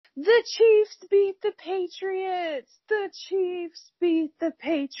The Chiefs beat the Patriots. The Chiefs beat the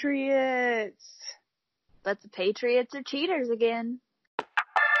Patriots. But the Patriots are cheaters again.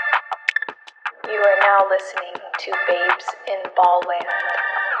 You are now listening to Babes in Ballland.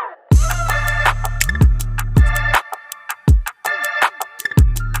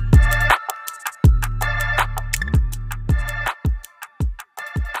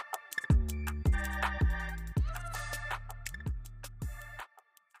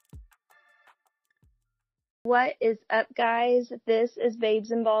 What is up, guys? This is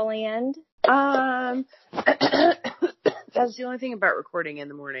Babes in Ballland. That's the only thing about recording in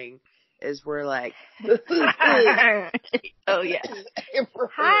the morning is we're like, oh yeah.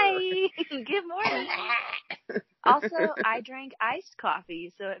 Hi. Good morning. Also, I drank iced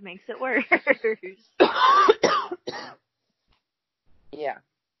coffee, so it makes it worse. Yeah.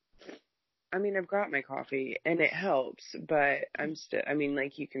 I mean, I've got my coffee and it helps, but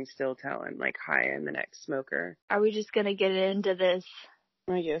you can still tell I'm like high in the next smoker. Are we just gonna get into this?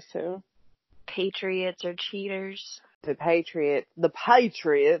 I guess so. Patriots or cheaters? The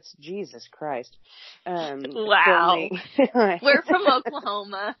Patriots, Jesus Christ. Wow. We're from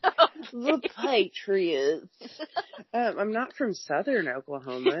Oklahoma. The Patriots. I'm not from Southern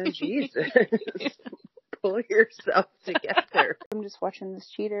Oklahoma. Jesus. Pull yourself together. I'm just watching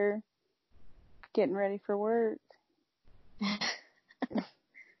this cheater getting ready for work.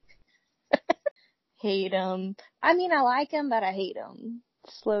 Hate him. I mean, I like him, but I hate him.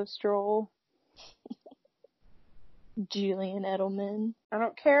 Slow stroll. Julian Edelman. I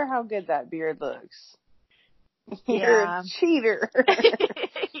don't care how good that beard looks. Yeah. You're a cheater.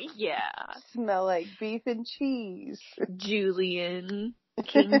 Yeah. Smell like beef and cheese. Julian.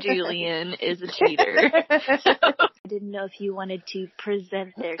 King Julian is a cheater. So, I didn't know if you wanted to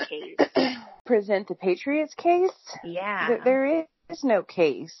present their case. Present the Patriots case? Yeah. There is no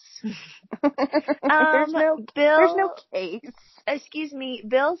case. There's no case. Excuse me,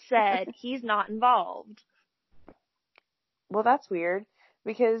 Bill said he's not involved. Well, that's weird,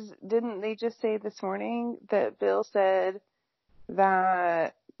 because didn't they just say this morning that Bill said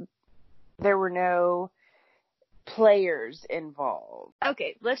that there were no players involved?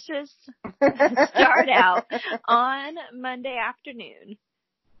 Okay, let's just start out. On Monday afternoon,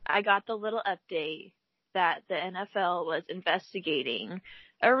 I got the little update that the NFL was investigating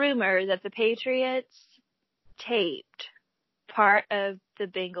a rumor that the Patriots taped part of the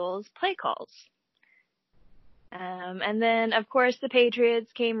Bengals' play calls. And then, of course, the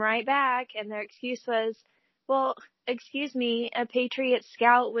Patriots came right back, and their excuse was, well, excuse me, a Patriot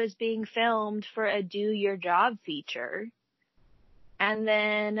scout was being filmed for a Do Your Job feature. And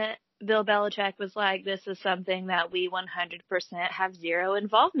then Bill Belichick was like, this is something that we 100% have zero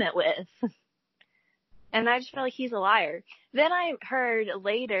involvement with. And I just feel like he's a liar. Then I heard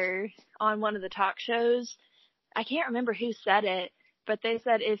later on one of the talk shows, I can't remember who said it, but they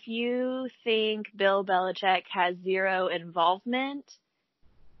said if you think Bill Belichick has zero involvement,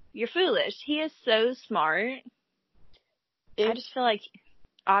 you're foolish. He is so smart. I just feel like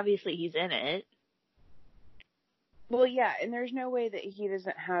obviously he's in it. Well, yeah, and there's no way that he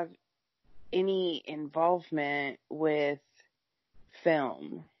doesn't have any involvement with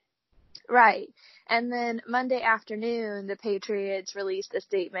film. Right. And then Monday afternoon, the Patriots released a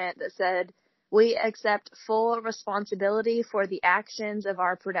statement that said, we accept full responsibility for the actions of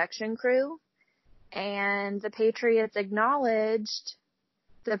our production crew. And the Patriots acknowledged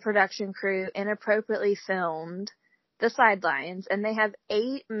the production crew inappropriately filmed the sidelines, and they have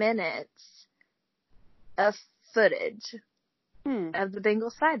 8 minutes of footage of the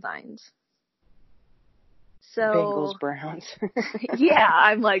Bengals sidelines. So Bengals Browns. yeah,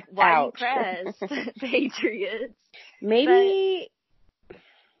 I'm like, why Ouch. you press Patriots? Maybe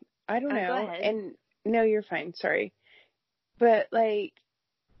I don't know. Go ahead. And no, you're fine. Sorry. But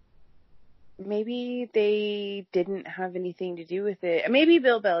maybe they didn't have anything to do with it. Maybe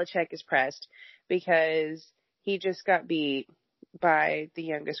Bill Belichick is pressed because he just got beat by the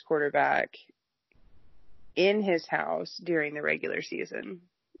youngest quarterback in his house during the regular season.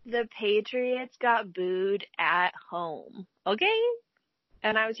 The Patriots got booed at home. Okay?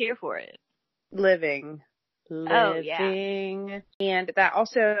 And I was here for it. Living. Oh, yeah. And that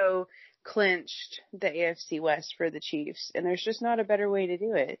also clinched the AFC West for the Chiefs. And there's just not a better way to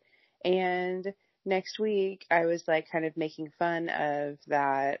do it. And next week, I was kind of making fun of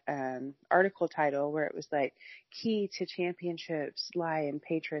that article title where it was key to championships lie in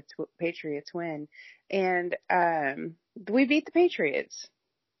Patriots win. And we beat the Patriots.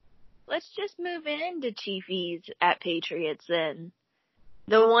 Let's just move into Chiefies at Patriots then.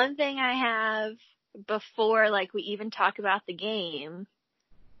 The one thing I have before we even talk about the game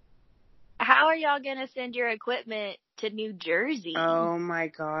are y'all gonna send your equipment to New Jersey? Oh my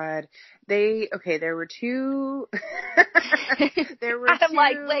God. There were two. I'm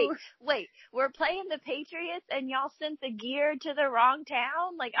like, wait, we're playing the Patriots and y'all sent the gear to the wrong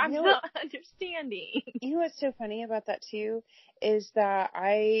town? Like, I'm not understanding. You know what's so funny about that too is that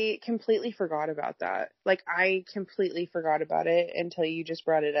I completely forgot about that. Like, I completely forgot about it until you just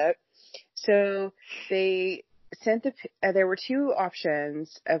brought it up. So they sent there were two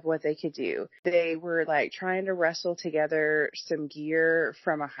options of what they could do. They were like trying to wrestle together some gear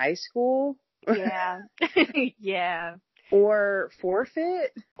from a high school. Yeah. Yeah. Or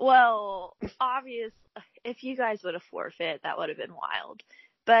forfeit. Well, obvious, if you guys would have forfeit, that would have been wild.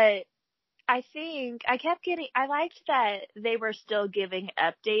 But I think I liked that they were still giving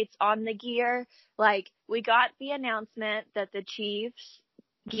updates on the gear. Like, we got the announcement that the Chiefs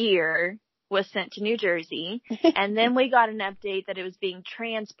gear was sent to New Jersey, and then we got an update that it was being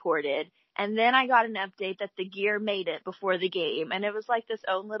transported, and then I got an update that the gear made it before the game, and it was like this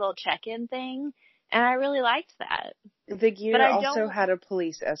own little check-in thing, and I really liked that. The gear also had a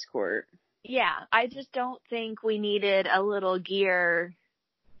police escort. Yeah, I just don't think we needed a little gear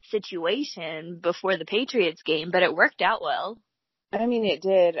situation before the Patriots game, but it worked out well. I mean, it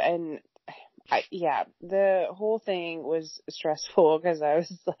did, and the whole thing was stressful because I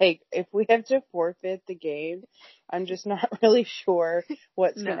was like, if we have to forfeit the game, I'm just not really sure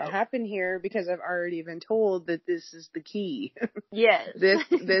what's going to happen here because I've already been told that this is the key. Yes.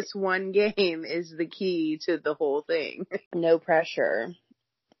 This one game is the key to the whole thing. No pressure.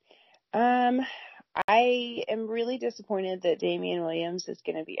 I am really disappointed that Damian Williams is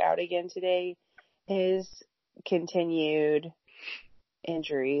going to be out again today. His continued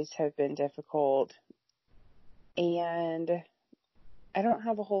injuries have been difficult, and I don't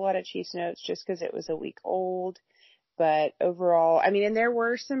have a whole lot of Chiefs notes just because it was a week old, but overall, and there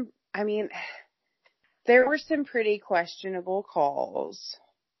were some pretty questionable calls.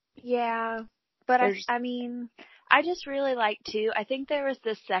 Yeah, but I just really like too, I think there was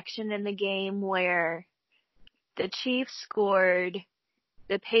this section in the game where the Chiefs scored,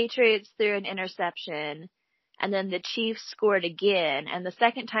 the Patriots threw an interception, and then the Chiefs scored again, and the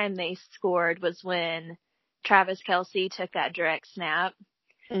second time they scored was when Travis Kelce took that direct snap.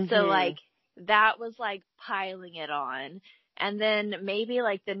 Mm-hmm. So, that was, piling it on. And then maybe,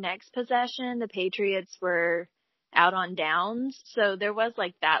 the next possession, the Patriots were out on downs. So there was,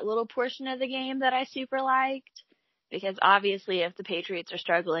 that little portion of the game that I super liked. Because, obviously, if the Patriots are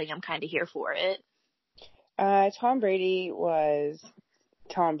struggling, I'm kind of here for it. Tom Brady was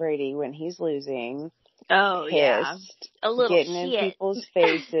Tom Brady when he's losing. Oh, pissed, yeah. A little getting in people's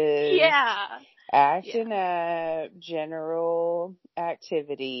faces. Yeah. Acting up, general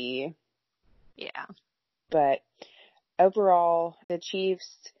activity. Yeah. But overall, the Chiefs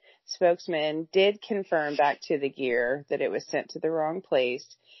spokesman did confirm back to the gear that it was sent to the wrong place,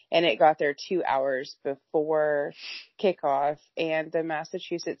 and it got there 2 hours before kickoff, and the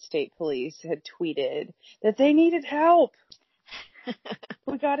Massachusetts State Police had tweeted that they needed help.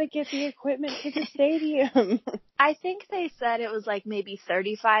 We gotta get the equipment to the stadium. I think they said it was maybe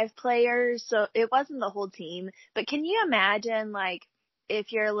 35 players, so it wasn't the whole team. But can you imagine,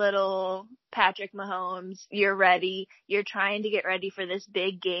 if you're little Patrick Mahomes, you're ready, you're trying to get ready for this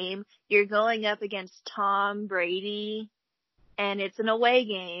big game, you're going up against Tom Brady, and it's an away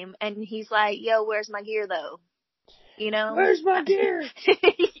game, and he's like, yo, where's my gear, though? You know? Where's my gear?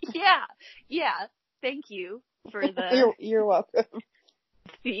 Yeah. Thank you for the... You're welcome.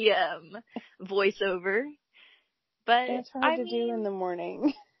 The voiceover. But it's hard to do in the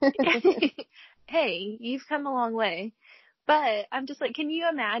morning. Hey, you've come a long way. But I'm just can you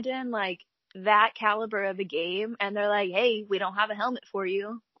imagine that caliber of a game and they're like, hey, we don't have a helmet for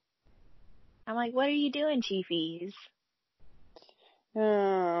you. I'm like, what are you doing, Chiefies?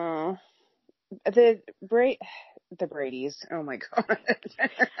 Oh, the Bradys. Oh my God.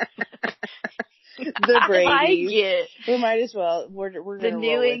 The Bradys. We might as well. We're going to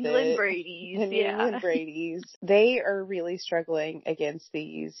New England Bradys. The New England Bradys. They are really struggling against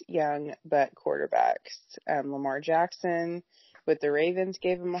these young butt quarterbacks. Lamar Jackson with the Ravens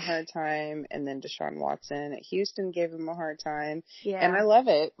gave him a hard time, and then Deshaun Watson at Houston gave him a hard time. Yeah. And I love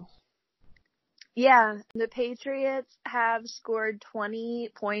it. Yeah. The Patriots have scored 20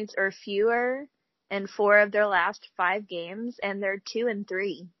 points or fewer in 4 of their last 5 games, and they're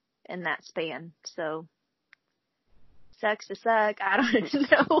 2-3. In that span. So, sucks to suck. I don't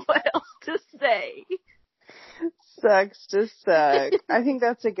know what else to say. Sucks to suck. I think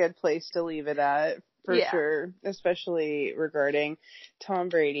that's a good place to leave it at, for sure. Especially regarding Tom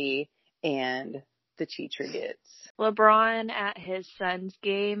Brady and the Cheatriots. LeBron at his son's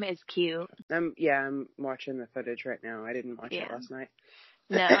game is cute. I'm watching the footage right now. I didn't watch it Yeah. last night.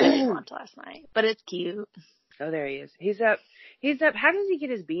 No, I didn't watch last night, but it's cute. Oh, there he is. He's up. How does he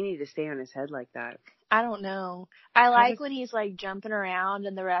get his beanie to stay on his head like that? I don't know. I like when he's like jumping around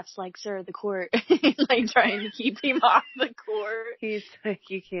and the ref's like, sir, the court. He's like trying to keep him off the court. He's like,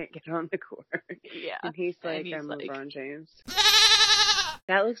 you can't get on the court. Yeah. And he's like, he's I'm like, LeBron James.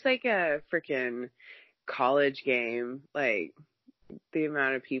 That looks like a freaking college game. Like, the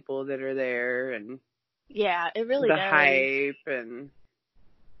amount of people that are there and yeah, it really the does. hype and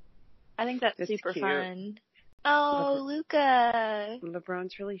I think that's super cute. fun. Oh, Luca.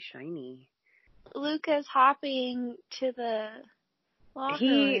 LeBron's really shiny. Luca's hopping to the locker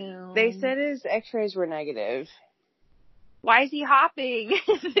room. They said his x-rays were negative. Why is he hopping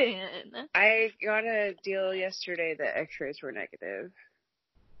then? I got a deal yesterday that x-rays were negative.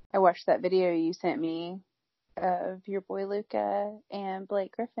 I watched that video you sent me of your boy Luca and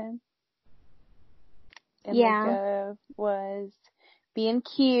Blake Griffin. And Luca was being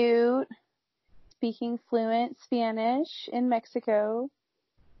cute, speaking fluent Spanish in Mexico.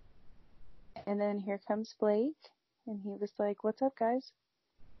 And then here comes Blake, and he was like, what's up, guys?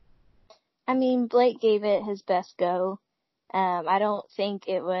 I mean, Blake gave it his best go. I don't think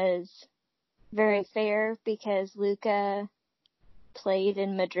it was very fair because Luca played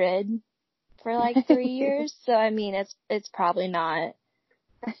in Madrid for like 3 years. So, I mean, it's probably not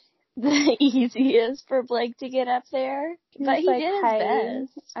the easiest for Blake to get up there. But he did his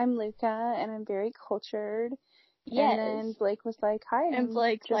best. I'm Luca, and I'm very cultured. Yes. And then Blake was like, hi. And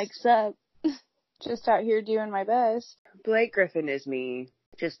Blake likes up. Just out here doing my best. Blake Griffin is me.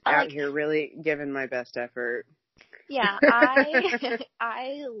 Just out here really giving my best effort. Yeah,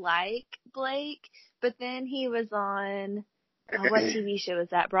 I like Blake, but then he was on, what TV show was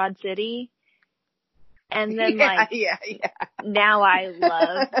that? Broad City? And then now I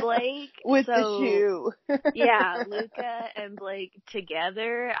love Blake. With the shoe. Yeah, Luca and Blake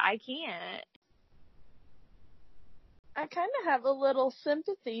together, I can't. I kind of have a little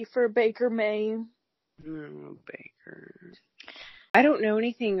sympathy for Baker Mayne. Oh, Baker. I don't know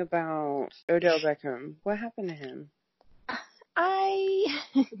anything about Odell Beckham. What happened to him?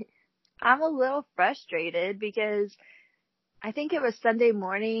 I'm a little frustrated because I think it was Sunday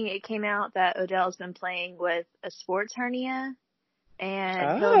morning it came out that Odell's been playing with a sports hernia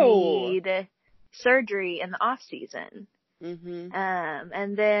and he'll need surgery in the off season. Mm-hmm.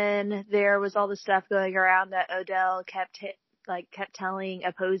 And then there was all the stuff going around that Odell kept telling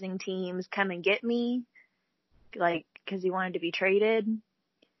opposing teams, come and get me, like, cause he wanted to be traded.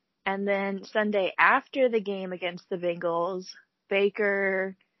 And then Sunday after the game against the Bengals,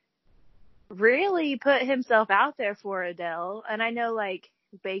 Baker really put himself out there for Odell. And I know like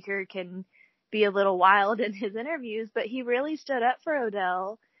Baker can be a little wild in his interviews, but he really stood up for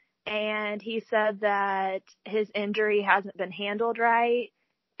Odell. And he said that his injury hasn't been handled right.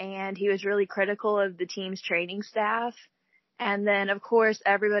 And he was really critical of the team's training staff. And then, of course,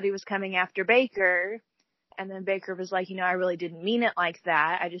 everybody was coming after Baker. And then Baker was like, I really didn't mean it like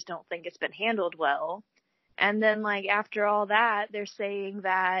that. I just don't think it's been handled well. And then, like, after all that, they're saying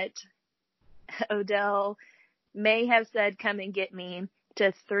that Odell may have said, come and get me,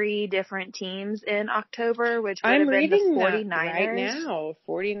 to 3 different teams in October, which would have been the 49ers. Right now,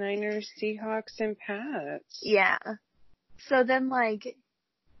 49ers, Seahawks, and Pats. Yeah. So then, like,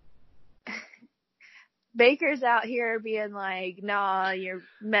 Baker's out here being like, nah, you're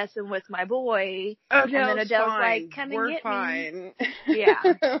messing with my boy. Odell's and then Odell's fine. like, come We're and get fine. me. Yeah.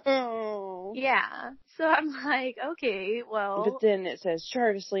 Oh. Yeah. So I'm like, okay, well. But then it says,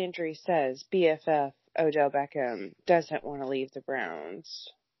 Jarvis Landry says BFF Odell Beckham doesn't want to leave the Browns.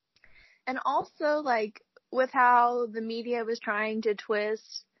 And also, like, with how the media was trying to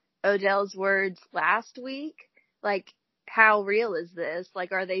twist Odell's words last week, like, how real is this?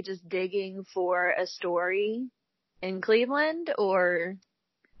 Like, are they just digging for a story in Cleveland, or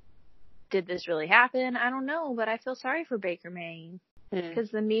did this really happen? I don't know, but I feel sorry for Baker Mayne because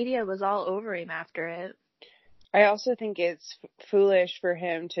the media was all over him after it. I also think it's foolish for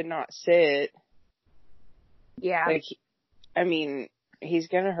him to not sit. Yeah. Like, I mean, he's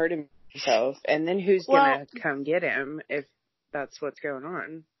going to hurt himself, and then who's going to come get him if that's what's going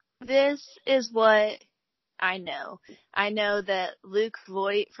on? This is what I know. I know that Luke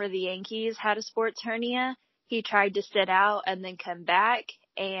Voigt for the Yankees had a sports hernia. He tried to sit out and then come back,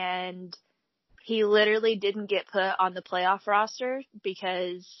 and he literally didn't get put on the playoff roster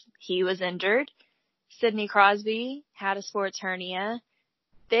because he was injured. Sidney Crosby had a sports hernia.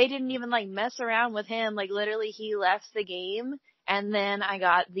 They didn't even like mess around with him. Like literally he left the game, and then I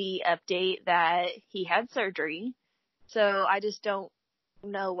got the update that he had surgery. So I just don't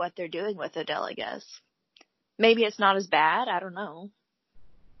know what they're doing with Odell, I guess. Maybe it's not as bad. I don't know.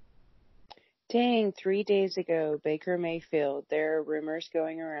 Dang, 3 days ago, Baker Mayfield. There are rumors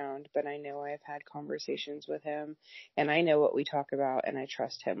going around, but I know I've had conversations with him, and I know what we talk about, and I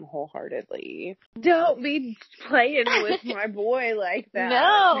trust him wholeheartedly. Don't be playing with my boy like that.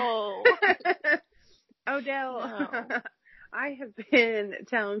 No! Odell, No. I have been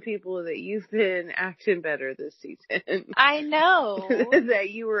telling people that you've been acting better this season. I know. That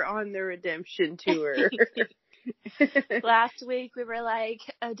you were on the redemption tour. Last week we were like,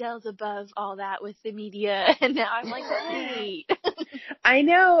 Odell's above all that with the media, and now I'm like, wait. I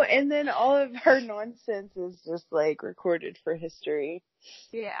know, and then all of her nonsense is just like recorded for history.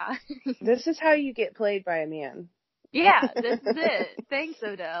 Yeah. This is how you get played by a man. Yeah, this is it. Thanks,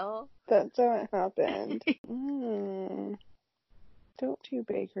 Odell. That's how it happened. Don't do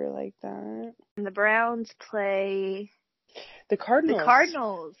Baker like that. And the Browns play the Cardinals. The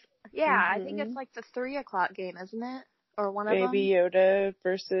Cardinals. Yeah, I think it's like the 3:00 game, isn't it? Or one of them? Baby Yoda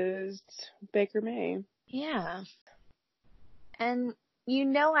versus Baker May. Yeah. And you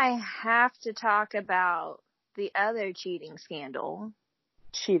know I have to talk about the other cheating scandal.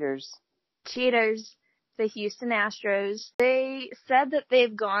 Cheaters. The Houston Astros. They said that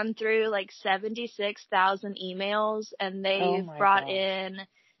they've gone through like 76,000 emails and they've brought in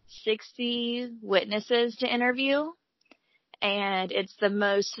 60 witnesses to interview. And it's the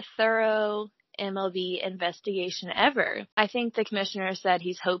most thorough MLB investigation ever. I think the commissioner said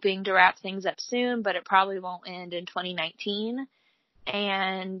he's hoping to wrap things up soon, but it probably won't end in 2019.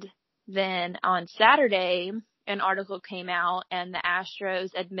 And then on Saturday, an article came out and the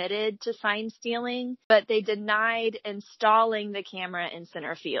Astros admitted to sign stealing, but they denied installing the camera in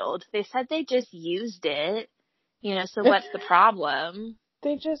center field. They said they just used it. So what's the problem?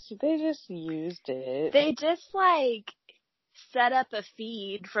 They just used it. They just set up a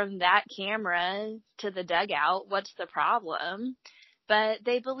feed from that camera to the dugout. What's the problem? But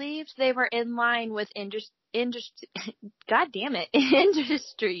they believed they were in line with industry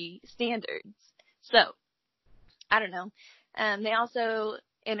standards. So, I don't know. They also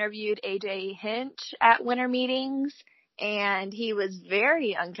interviewed AJ Hinch at winter meetings, and he was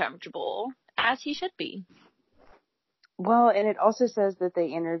very uncomfortable, as he should be. Well, and it also says that they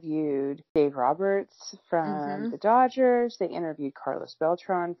interviewed Dave Roberts from the Dodgers. They interviewed Carlos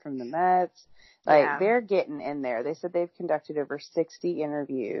Beltran from the Mets. They're getting in there. They said they've conducted over 60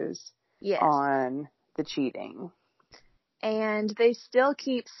 interviews on the cheating. And they still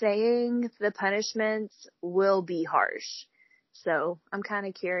keep saying the punishments will be harsh. So I'm kind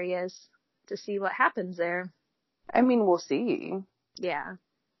of curious to see what happens there. I mean, we'll see. Yeah.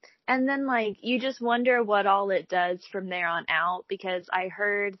 And then, you just wonder what all it does from there on out, because I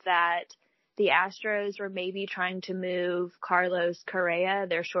heard that the Astros were maybe trying to move Carlos Correa,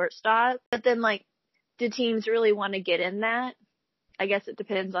 their shortstop. But then, do teams really want to get in that? I guess it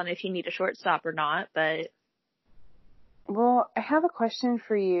depends on if you need a shortstop or not, but... Well, I have a question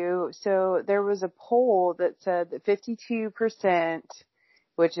for you. So there was a poll that said that 52%,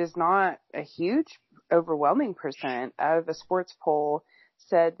 which is not a huge, overwhelming percent of a sports poll,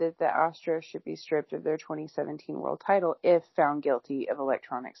 said that the Astros should be stripped of their 2017 world title if found guilty of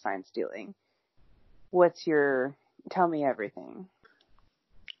electronic sign stealing. Tell me everything.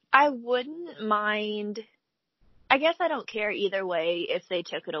 I wouldn't mind. I guess I don't care either way if they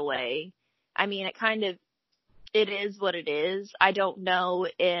took it away. I mean, it is what it is. I don't know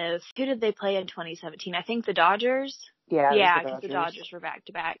who did they play in 2017? I think the Dodgers. Yeah, because the Dodgers were back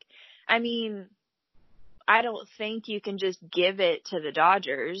to back. I mean, I don't think you can just give it to the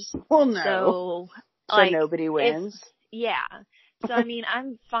Dodgers. Well, no. So nobody wins? Yeah. So, I mean,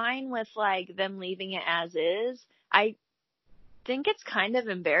 I'm fine with, them leaving it as is. I think it's kind of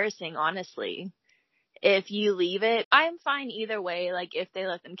embarrassing, honestly. If you leave it, I'm fine either way, if they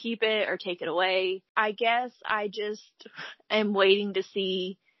let them keep it or take it away. I guess I just am waiting to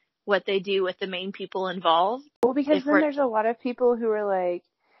see what they do with the main people involved. Well, because then there's a lot of people who are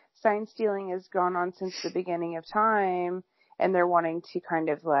sign stealing has gone on since the beginning of time, and they're wanting to kind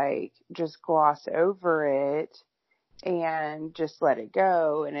of just gloss over it and just let it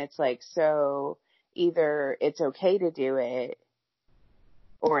go. And it's so either it's okay to do it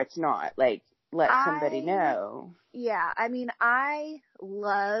or it's not. Let somebody know. Yeah, I mean, I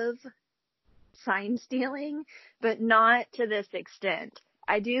love sign stealing, but not to this extent.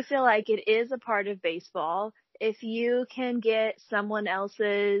 I do feel like it is a part of baseball. If you can get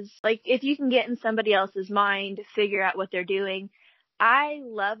if you can get in somebody else's mind, figure out what they're doing, I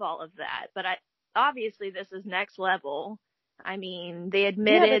love all of that. But obviously this is next level. I mean, they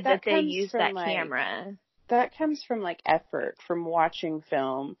admitted that they used that camera. that comes from like effort, from watching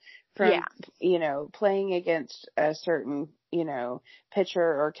film, from, playing against a certain, pitcher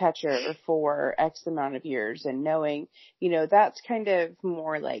or catcher for X amount of years and knowing, that's kind of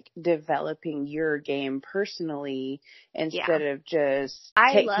more like developing your game personally instead of just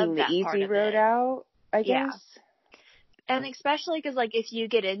taking the easy road out, I guess. And especially because, like, if you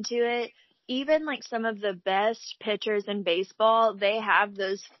get into it, even like some of the best pitchers in baseball, they have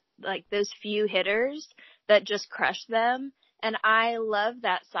those few hitters that just crush them. And I love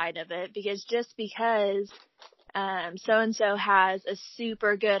that side of it because just because so-and-so has a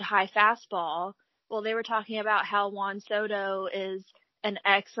super good high fastball, well, they were talking about how Juan Soto is an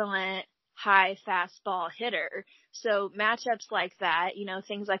excellent high fastball hitter. So matchups like that,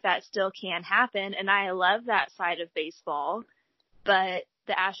 things like that still can happen. And I love that side of baseball, but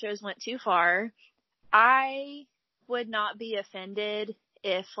the Astros went too far. I would not be offended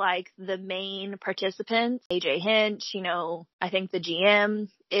if, like, the main participants, AJ Hinch, I think the GM,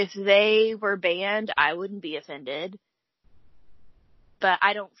 if they were banned, I wouldn't be offended. But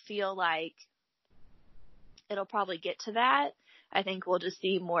I don't feel like it'll probably get to that. I think we'll just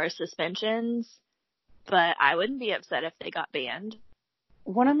see more suspensions, but I wouldn't be upset if they got banned.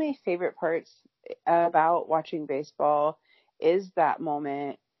 One of my favorite parts about watching baseball is that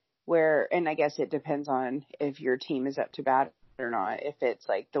moment where, and I guess it depends on if your team is up to bat or not, if it's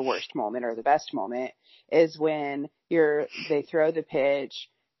like the worst moment or the best moment, is when they throw the pitch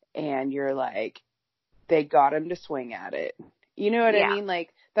and you're like, they got him to swing at it. You know what I mean?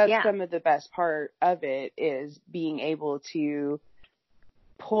 Like, that's some of the best part of it, is being able to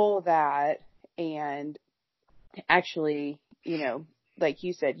pull that and actually, like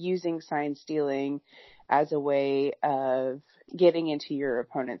you said, using sign stealing as a way of getting into your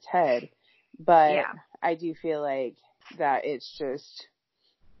opponent's head. But I do feel like that it's just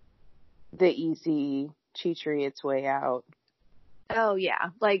the easy Cheatriots way out. Oh, yeah.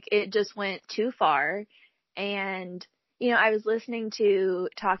 Like, it just went too far. And, I was listening to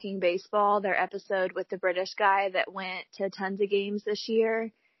Talking Baseball, their episode with the British guy that went to tons of games this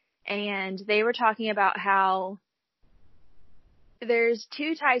year. And they were talking about how there's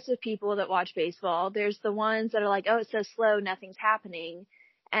two types of people that watch baseball. There's the ones that are like, oh, it's so slow, nothing's happening.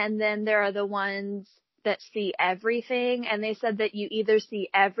 And then there are the ones that see everything. And they said that you either see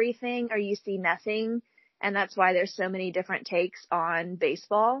everything or you see nothing. And that's why there's so many different takes on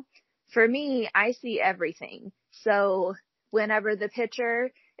baseball. For me, I see everything. So whenever the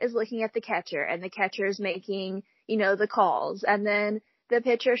pitcher is looking at the catcher and the catcher is making, the calls, and then the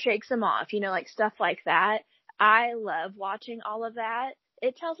pitcher shakes them off, like stuff like that. I love watching all of that.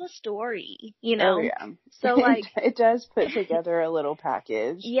 It tells a story, Oh, yeah. So, like, it does put together a little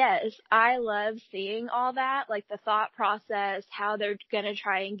package. Yes, I love seeing all that, like the thought process, how they're going to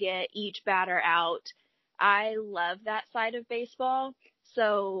try and get each batter out. I love that side of baseball.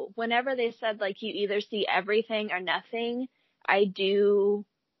 So whenever they said, like, you either see everything or nothing, I do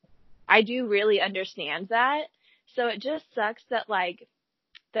really understand that. So it just sucks that, like,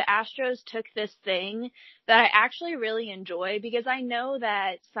 the Astros took this thing that I actually really enjoy, because I know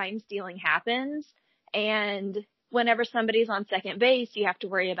that sign stealing happens, and whenever somebody's on second base, you have to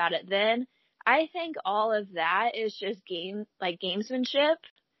worry about it then. I think all of that is just gamesmanship.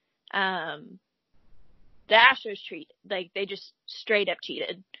 The Astros they just straight up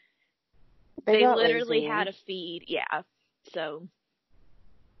cheated. They literally had a feed. Yeah. So,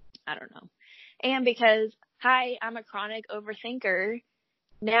 I don't know. And because, I'm a chronic overthinker,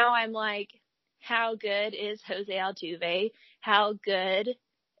 now I'm like, how good is Jose Altuve? How good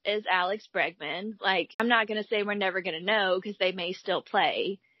is Alex Bregman? Like, I'm not going to say we're never going to know, because they may still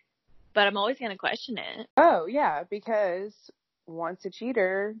play, but I'm always going to question it. Oh, yeah, because once a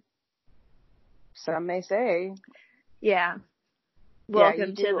cheater, some may say. Yeah.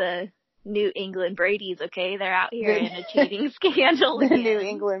 Welcome to the New England Bradys, okay? They're out here in a cheating scandal the again. New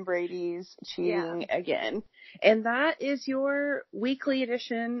England Bradys cheating again. And that is your weekly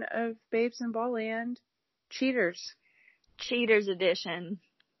edition of Babes in Ballland. Cheaters. Cheaters edition.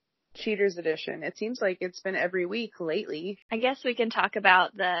 Cheaters edition. It seems like it's been every week lately. I guess we can talk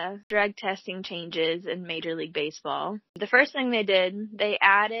about the drug testing changes in Major League Baseball. The first thing they did, they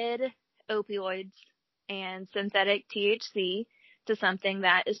added opioids and synthetic THC to something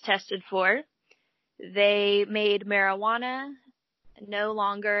that is tested for. They made marijuana no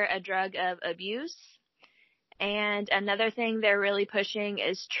longer a drug of abuse. And another thing they're really pushing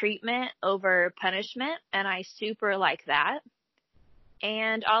is treatment over punishment, and I super like that.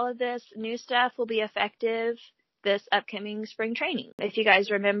 And all of this new stuff will be effective this upcoming spring training. If you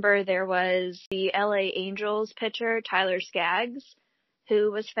guys remember, there was the LA Angels pitcher, Tyler Skaggs, who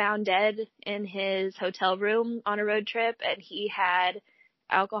was found dead in his hotel room on a road trip, and he had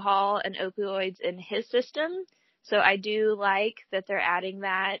alcohol and opioids in his system. So I do like that they're adding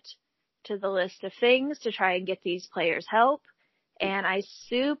that to the list of things to try and get these players help. And I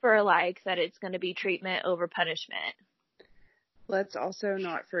super like that it's going to be treatment over punishment. Let's also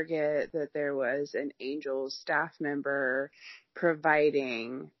not forget that there was an Angels staff member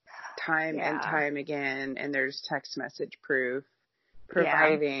providing time and time again, and there's text message proof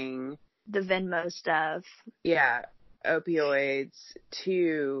providing the Venmo stuff. Yeah, opioids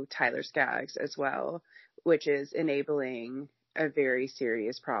to Tyler Skaggs as well, which is enabling a very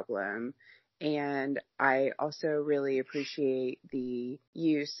serious problem. And I also really appreciate the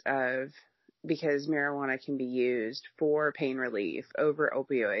use of, because marijuana can be used for pain relief over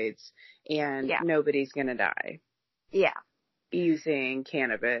opioids, and nobody's going to die. Yeah. Using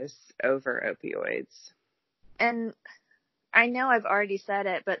cannabis over opioids. And I know I've already said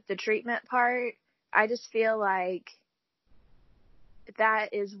it, but the treatment part, I just feel like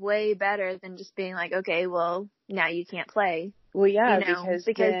that is way better than just being like, okay, well, now you can't play. Well, yeah, because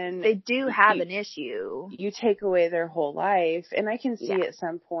they do have an issue. You take away their whole life. And I can see at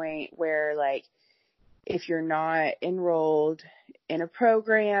some point where, like, if you're not enrolled in a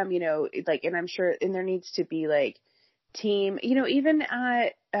program, you know, like, and I'm sure, and there needs to be, like, team, you know, even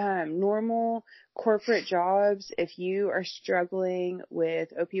at normal corporate jobs, if you are struggling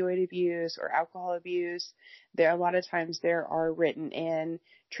with opioid abuse or alcohol abuse, a lot of times there are written in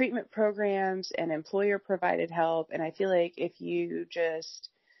treatment programs and employer provided help. And I feel like if you just,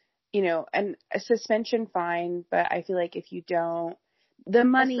 you know, and a suspension fine, but I feel like if you don't, the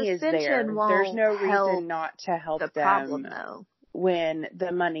money is there. There's no reason not to help them problem, though, when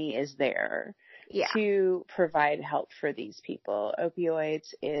the money is there. To provide help for these people.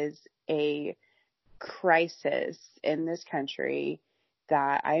 Opioids is a crisis in this country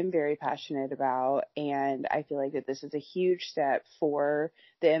that I am very passionate about, and I feel like that this is a huge step for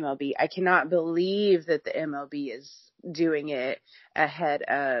the MLB. I cannot believe that the MLB is doing it ahead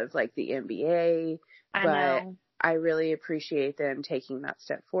of, like, the NBA, but I really appreciate them taking that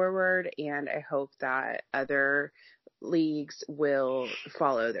step forward, and I hope that other leagues will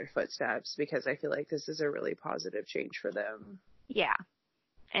follow their footsteps, because I feel like this is a really positive change for them. Yeah.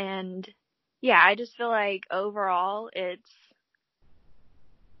 And I just feel like overall it's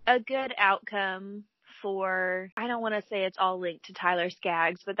a good outcome for, I don't want to say it's all linked to Tyler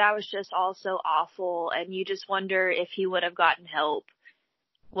Skaggs, but that was just all so awful. And you just wonder if he would have gotten help,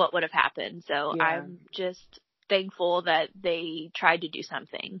 what would have happened. So I'm just thankful that they tried to do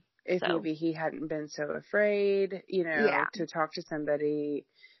something. If maybe he hadn't been so afraid, you know, to talk to somebody,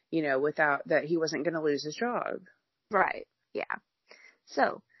 you know, without that, he wasn't going to lose his job. Right. Yeah.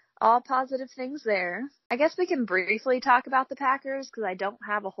 So all positive things there. I guess we can briefly talk about the Packers because I don't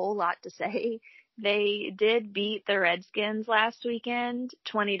have a whole lot to say. They did beat the Redskins last weekend,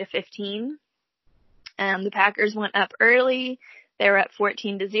 20-15. The Packers went up early. They were up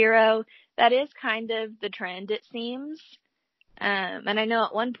 14-0. That is kind of the trend, it seems. And I know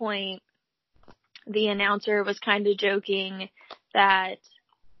at one point the announcer was kind of joking that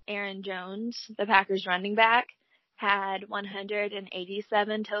Aaron Jones, the Packers running back, had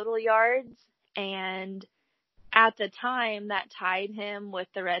 187 total yards. And at the time that tied him with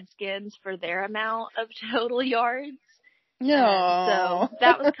the Redskins for their amount of total yards. No. So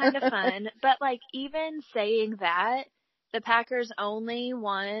that was kind of fun. But, like, even saying that, the Packers only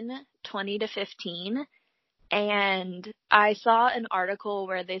won 20-15. And I saw an article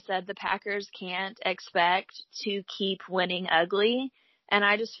where they said the Packers can't expect to keep winning ugly. And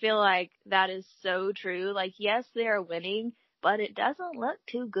I just feel like that is so true. Like, yes, they are winning, but it doesn't look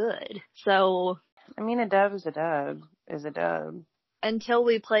too good. So, I mean, a dub is a dub is a dub. Until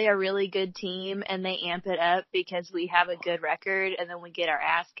we play a really good team and they amp it up because we have a good record and then we get our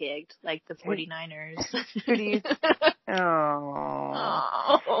ass kicked, like the 49ers. Who do you?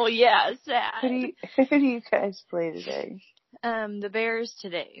 Oh, yeah, sad. Who do you guys play today? The Bears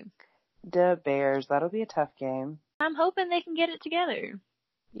today. The Bears. That'll be a tough game. I'm hoping they can get it together.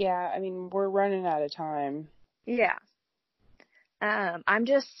 Yeah, I mean, we're running out of time. Yeah. I'm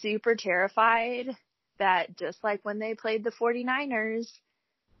just super terrified that just like when they played the 49ers,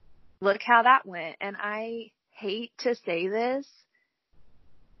 look how that went. And I hate to say this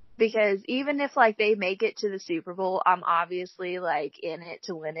because even if like they make it to the Super Bowl, I'm obviously like in it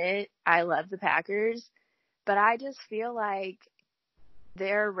to win it. I love the Packers, but I just feel like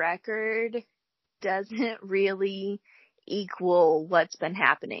their record doesn't really equal what's been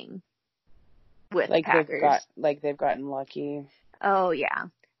happening with the Packers. They've gotten lucky. Oh yeah.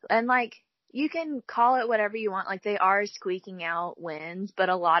 And like, you can call it whatever you want. Like, they are squeaking out wins, but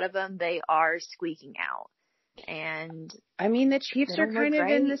a lot of them, they are squeaking out. And I mean, the Chiefs are kind of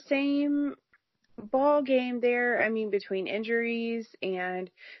in the same ball game there. I mean, between injuries, and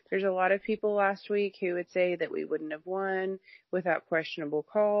there's a lot of people last week who would say that we wouldn't have won without questionable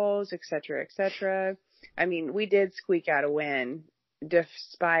calls, et cetera, et cetera. I mean, we did squeak out a win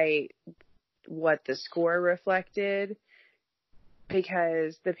despite what the score reflected,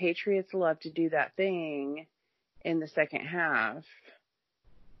 because the Patriots love to do that thing in the second half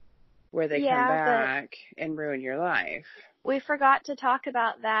where they come back and ruin your life. We forgot to talk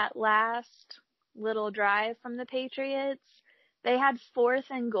about that last little drive from the Patriots. They had 4th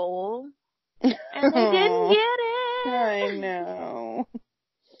and goal, and they didn't get it. I know.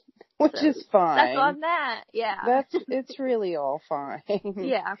 Which is fine. That's on that, yeah. It's really all fine.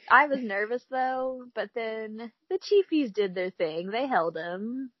 Yeah, I was nervous though, but then the Chiefies did their thing. They held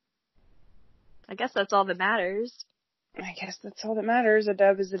him. I guess that's all that matters. I guess that's all that matters. A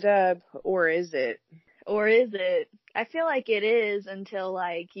dub is a dub. Or is it? Or is it? I feel like it is until,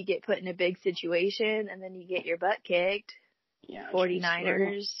 like, you get put in a big situation and then you get your butt kicked. Yeah.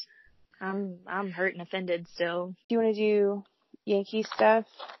 49ers. I'm hurt and offended still. Do you want to do Yankee stuff?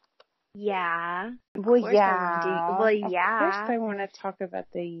 Yeah. Well, yeah. Of course I want to talk about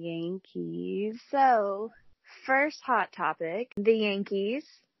the Yankees. So, first hot topic. The Yankees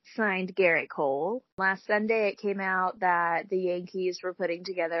signed Garrett Cole. Last Sunday it came out that the Yankees were putting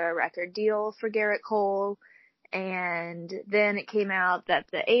together a record deal for Garrett Cole. And then it came out that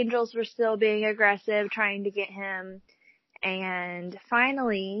the Angels were still being aggressive, trying to get him. And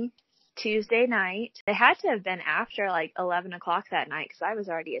finally, Tuesday night, it had to have been after like 11 o'clock that night because I was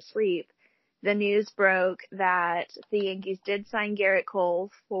already asleep. The news broke that the Yankees did sign Garrett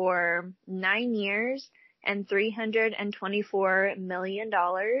Cole for 9 years and $324 million.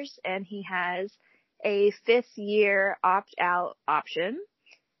 And he has a 5th year opt-out option.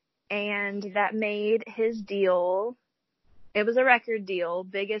 And that made his deal, it was a record deal,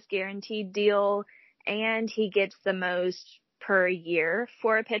 biggest guaranteed deal, and he gets the most per year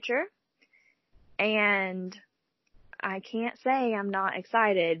for a pitcher. And I can't say I'm not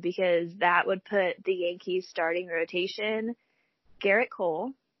excited because that would put the Yankees starting rotation, Garrett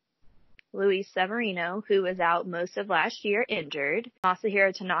Cole, Luis Severino, who was out most of last year injured,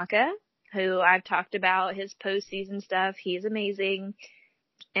 Masahiro Tanaka, who I've talked about his postseason stuff. He's amazing.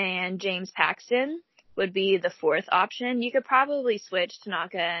 And James Paxton would be the 4th option. You could probably switch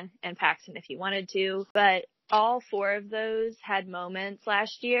Tanaka and Paxton if you wanted to, but all 4 of those had moments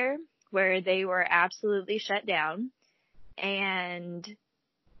last year where they were absolutely shut down. And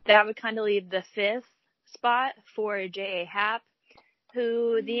that would kind of leave the 5th spot for J.A. Happ,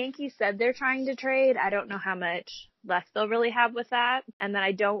 who the Yankees said they're trying to trade. I don't know how much left they'll really have with that. And then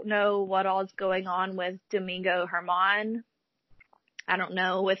I don't know what all is going on with Domingo Germán. I don't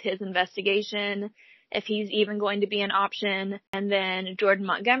know with his investigation if he's even going to be an option. And then Jordan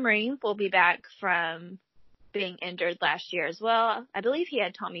Montgomery will be back from being injured last year as well. I believe he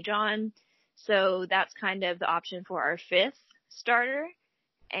had Tommy John. So that's kind of the option for our 5th starter.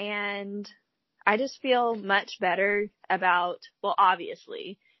 And I just feel much better about, well,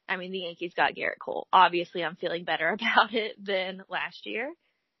 obviously, I mean, the Yankees got Garrett Cole. Obviously, I'm feeling better about it than last year.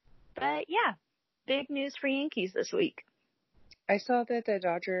 But yeah, big news for Yankees this week. I saw that the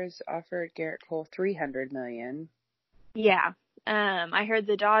Dodgers offered Garrett Cole $300 million. Yeah. I heard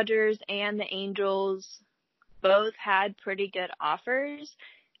the Dodgers and the Angels both had pretty good offers,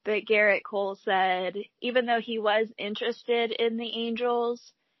 but Garrett Cole said even though he was interested in the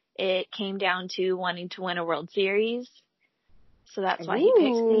Angels, it came down to wanting to win a World Series. So that's why he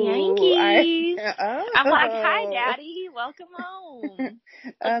picks the Yankees. I'm like, hi, Daddy. Welcome home.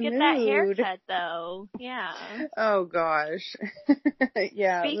 Let's get that haircut, though. Yeah. Oh, gosh.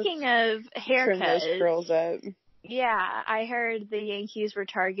 Yeah. Speaking of haircuts. Trim those curls up. Yeah, I heard the Yankees were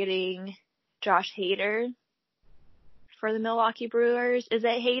targeting Josh Hader for the Milwaukee Brewers. Is it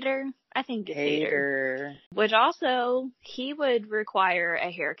Hader? I think it's Hader. Which also, he would require a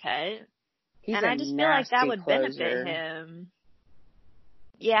haircut. And I just feel like that would benefit him.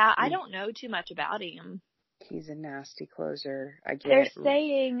 Yeah, I don't know too much about him. He's a nasty closer. I get They're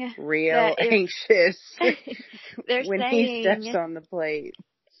saying real anxious when he steps on the plate.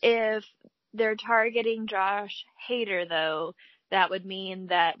 If they're targeting Josh Hader, though, that would mean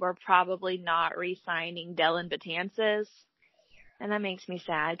that we're probably not re-signing Dellin Betances. And that makes me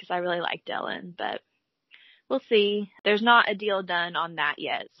sad because I really like Dellin, but we'll see. There's not a deal done on that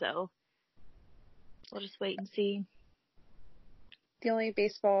yet, so we'll just wait and see. The only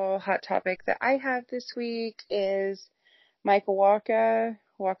baseball hot topic that I have this week is Michael Wacha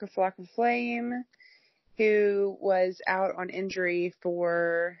Waka Flocka Flame, who was out on injury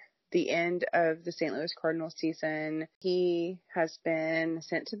for the end of the St. Louis Cardinals season. He has been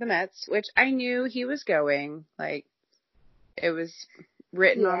sent to the Mets, which I knew he was going. Like, it was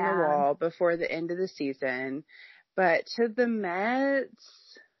written on the wall before the end of the season. But to the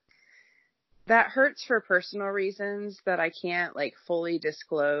Mets, that hurts for personal reasons that I can't, like, fully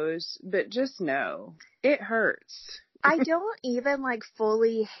disclose. But just know, it hurts. I don't even, like,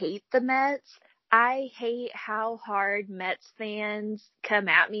 fully hate the Mets. I hate how hard Mets fans come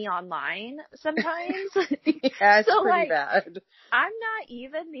at me online sometimes. Yeah, it's so, pretty like, bad. I'm not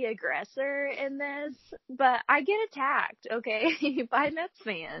even the aggressor in this, but I get attacked, okay, by Mets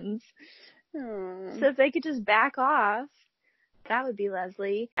fans. So if they could just back off, that would be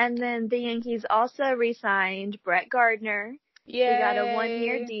lovely. And then the Yankees also re-signed Brett Gardner. Yay. He got a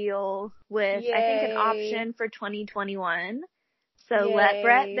 1-year deal with, I think, an option for 2021. So let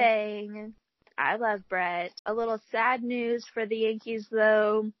Brett bang. I love Brett. A little sad news for the Yankees,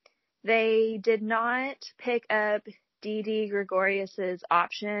 though. They did not pick up Didi Gregorius's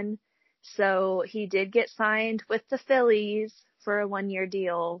option. So he did get signed with the Phillies for a 1-year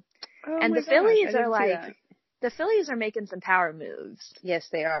deal. Oh, and the Phillies are like, the Phillies are making some power moves. Yes,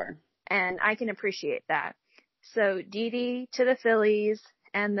 they are. And I can appreciate that. So Didi to the Phillies,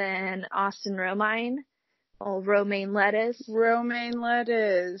 and then Austin Romine, old romaine lettuce. Romaine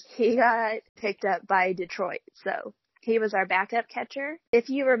lettuce. He got picked up by Detroit. So he was our backup catcher. If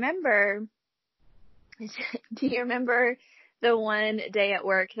you remember, do you remember the one day at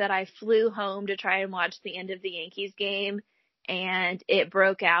work that I flew home to try and watch the end of the Yankees game? And it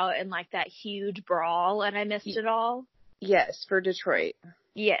broke out in, like, that huge brawl, and I missed it all? Yes, for Detroit.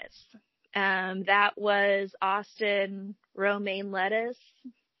 Yes. That was Austin Romaine Lettuce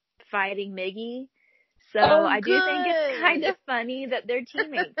fighting Miggy. So I do think it's kind of funny that they're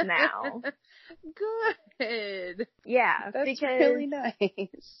teammates now. Good. Yeah. That's because really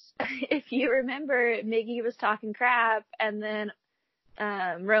nice. If you remember, Miggy was talking crap, and then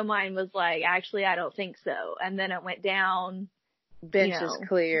Romine was like, actually, I don't think so. And then it went down. Benches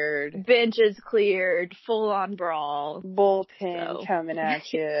cleared. Benches cleared. Full on brawl. Bullpen coming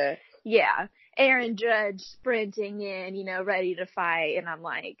at you. Yeah. Aaron Judge sprinting in, ready to fight. And I'm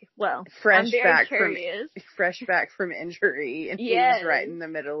like, well, fresh I'm very curious. Fresh back from injury. And he was right in the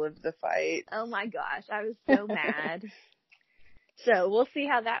middle of the fight. Oh my gosh. I was so mad. So we'll see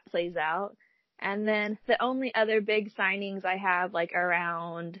how that plays out. And then the only other big signings I have, like,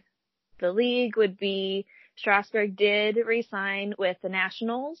 around the league would be Strasburg did re-sign with the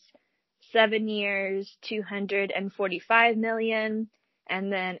Nationals, 7 years, $245 million.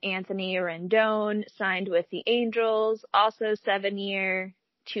 And then Anthony Rendon signed with the Angels, also 7-year,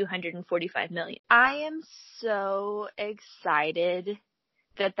 $245 million. I am so excited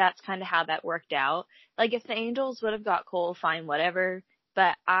that that's kind of how that worked out. Like, if the Angels would have got Cole, fine, whatever.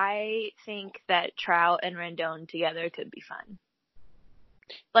 But I think that Trout and Rendon together could be fun.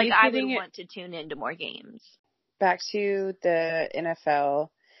 Like, I would want to tune into more games. Back to the NFL.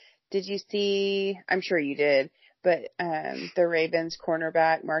 Did you see, I'm sure you did, but the Ravens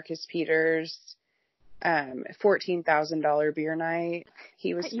cornerback, Marcus Peters, $14,000 beer night.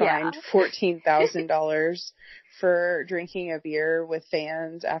 He was fined $14,000 for drinking a beer with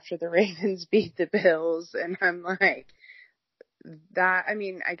fans after the Ravens beat the Bills. And I'm like,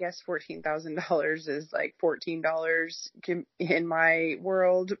 I guess $14,000 is like $14 in my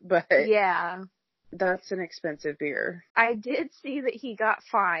world, but yeah, that's an expensive beer. I did see that he got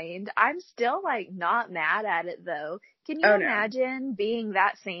fined. I'm still, like, not mad at it, though. Can you imagine being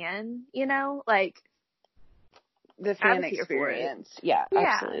that fan, like, the fan experience? Yeah,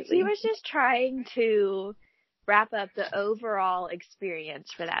 absolutely. He was just trying to wrap up the overall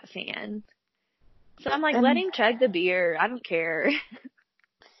experience for that fan. So I'm like, let him chug the beer. I don't care.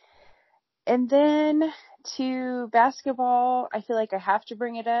 And then to basketball, I feel like I have to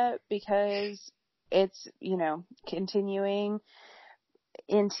bring it up because it's, continuing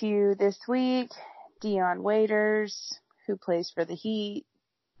into this week. Dion Waiters, who plays for the Heat,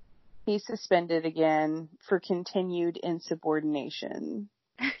 he's suspended again for continued insubordination.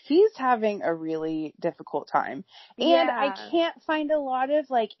 He's having a really difficult time. And I can't find a lot of,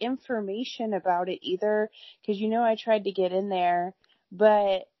 like, information about it either. Because, I tried to get in there.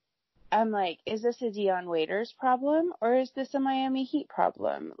 But I'm like, is this a Dion Waiters problem? Or is this a Miami Heat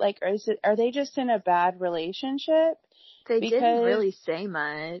problem? Like, are they just in a bad relationship? They didn't really say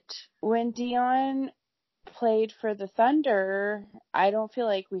much. When Dion played for the Thunder, I don't feel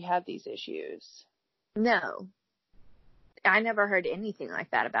like we had these issues. No. I never heard anything like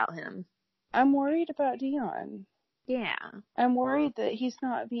that about him. I'm worried about Dion. Yeah. I'm worried that he's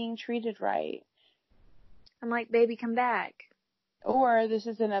not being treated right. I'm like, baby, come back. Or this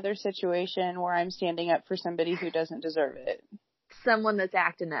is another situation where I'm standing up for somebody who doesn't deserve it. Someone that's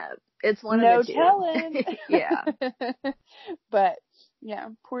acting up. It's one of the two. No telling. Yeah. But, yeah,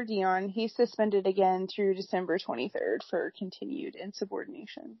 poor Dion. He's suspended again through December 23rd for continued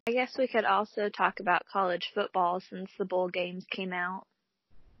insubordination. I guess we could also talk about college football since the bowl games came out.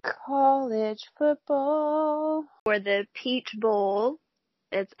 College football. For the Peach Bowl,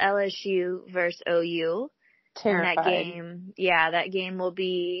 it's LSU versus OU. Terrified. And that game will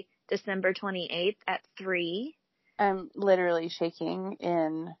be December 28th at 3. I'm literally shaking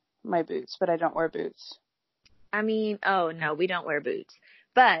in my boots, but I don't wear boots. I mean, oh no, we don't wear boots.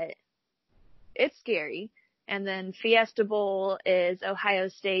 But it's scary. And then Fiesta Bowl is Ohio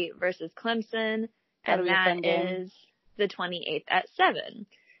State versus Clemson. That'll and that is the 28th at 7.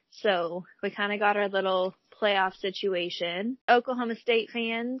 So we kind of got our little playoff situation. Oklahoma State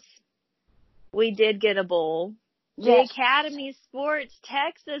fans, we did get a bowl. Yes. The Academy Sports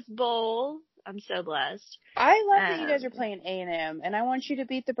Texas Bowl. I'm so blessed. I love that you guys are playing A&M, and I want you to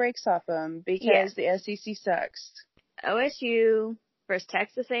beat the brakes off them because the SEC sucks. OSU versus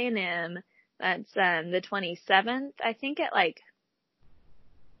Texas A&M. That's the 27th, I think, at like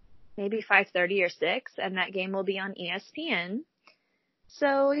maybe 5:30 or 6, and that game will be on ESPN.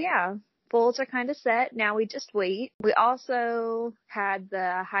 So, yeah, bowls are kind of set. Now we just wait. We also had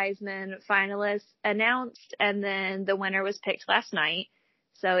the Heisman finalists announced, and then the winner was picked last night.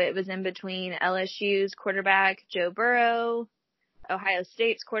 So it was in between LSU's quarterback, Joe Burrow, Ohio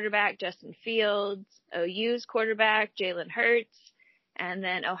State's quarterback, Justin Fields, OU's quarterback, Jalen Hurts, and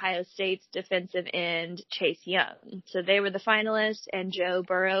then Ohio State's defensive end, Chase Young. So they were the finalists, and Joe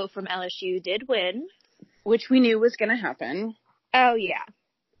Burrow from LSU did win. Which we knew was going to happen. Oh, yeah.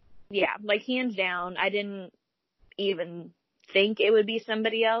 Yeah, like hands down. I didn't even think it would be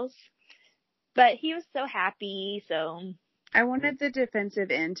somebody else. But he was so happy, so... I wanted the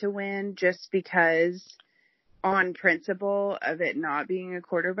defensive end to win just because on principle of it not being a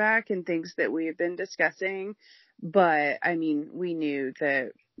quarterback and things that we've been discussing. But, I mean, we knew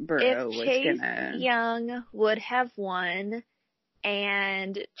that Burrow was going to... Chase Young would have won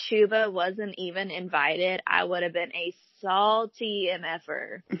and Chuba wasn't even invited, I would have been a salty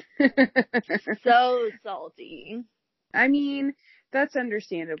MFer. So salty. I mean, that's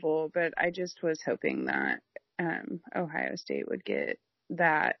understandable, but I just was hoping that Ohio State would get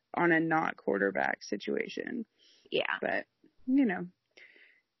that on a not quarterback situation. Yeah. But, you know,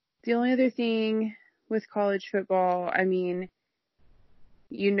 the only other thing with college football, I mean,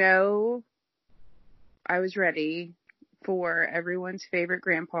 you know, I was ready for everyone's favorite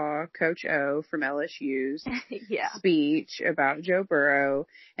grandpa, Coach O from LSU's speech about Joe Burrow,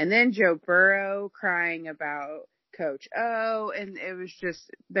 and then Joe Burrow crying about Coach O, and it was just,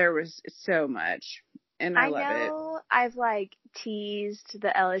 there was so much. And I love it. I've teased the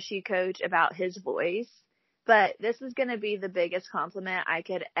LSU coach about his voice, but this is going to be the biggest compliment I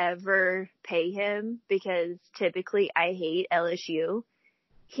could ever pay him because typically I hate LSU.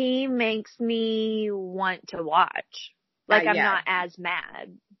 He makes me want to watch. I'm not as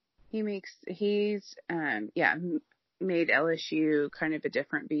mad. He's made LSU kind of a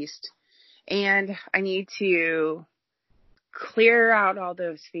different beast. And I need to clear out all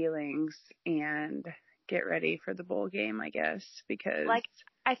those feelings and get ready for the bowl game, I guess, because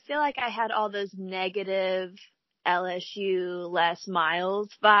I feel like I had all those negative LSU Les Miles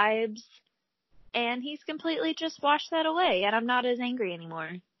vibes, and he's completely just washed that away, and I'm not as angry anymore.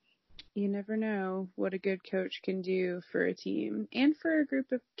 You never know what a good coach can do for a team and for a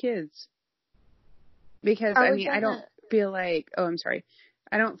group of kids. Because, I don't feel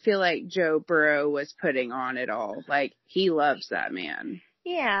like Joe Burrow was putting on at all. He loves that man.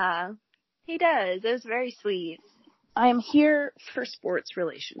 Yeah. He does. It was very sweet. I am here for sports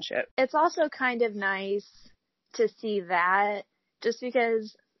relationship. It's also kind of nice to see that just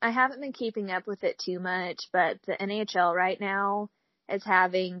because I haven't been keeping up with it too much, but the NHL right now is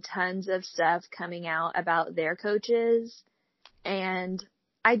having tons of stuff coming out about their coaches. And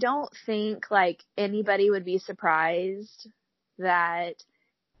I don't think anybody would be surprised that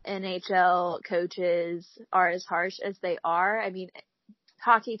NHL coaches are as harsh as they are. I mean,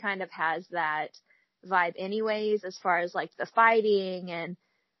 hockey kind of has that vibe anyways, as far as the fighting, and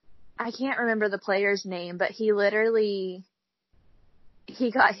I can't remember the player's name, but he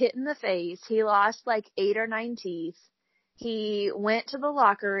got hit in the face. He lost 8 or 9 teeth. He went to the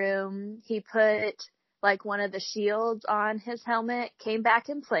locker room. He put one of the shields on his helmet, came back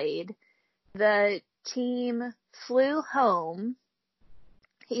and played. The team flew home.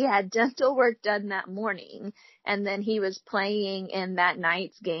 he had dental work done that morning, and then he was playing in that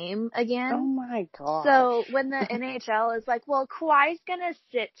night's game again. Oh my god. So when the NHL is like, well, Kawhi's gonna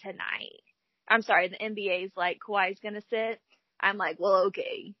sit tonight. I'm sorry, the NBA's like, Kawhi's gonna sit. I'm like, well,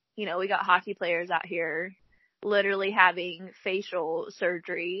 okay. You know, we got hockey players out here literally having facial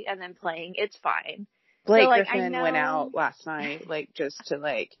surgery and then playing. It's fine. Blake so, like, Griffin went out last night, like, just to,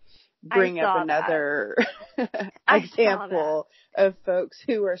 like, bring up another example of folks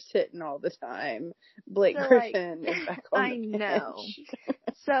who are sitting all the time. Blake Griffin is back on the bench. I know.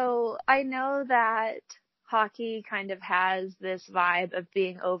 So I know that hockey kind of has this vibe of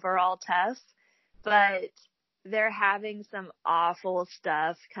being overall tough, but they're having some awful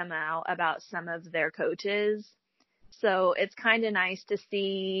stuff come out about some of their coaches. So it's kind of nice to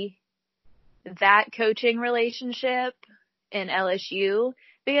see that coaching relationship in LSU,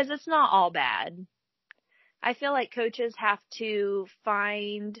 because it's not all bad. I feel like coaches have to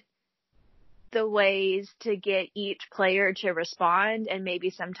find the ways to get each player to respond, and maybe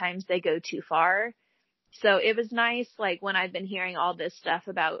sometimes they go too far. So it was nice, like, when I've been hearing all this stuff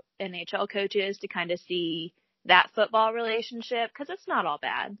about NHL coaches, to kind of see that football relationship, because it's not all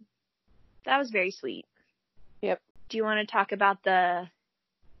bad. That was very sweet. Yep. Do you want to talk about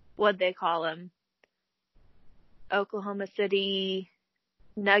what'd they call them? Oklahoma City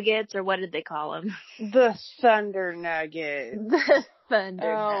Nuggets, or what did they call them? The Thunder Nuggets. The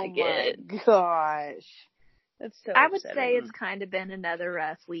Thunder Nuggets. Oh my gosh. That's so I would upsetting. say it's kind of been another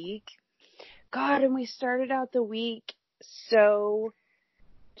rough week. God, and we started out the week so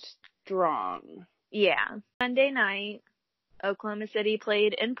strong. Yeah. Sunday night, Oklahoma City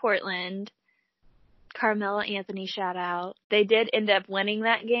played in Portland. Carmelo Anthony shout out. They did end up winning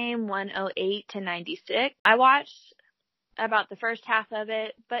that game 108-96. I watched about the first half of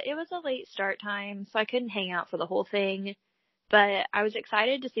it, but it was a late start time, so I couldn't hang out for the whole thing. But I was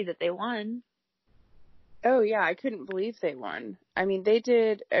excited to see that they won. Oh yeah, I couldn't believe they won. I mean, they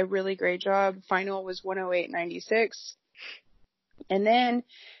did a really great job. Final was 108-96. And then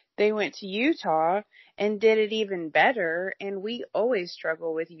they went to Utah and did it even better. And we always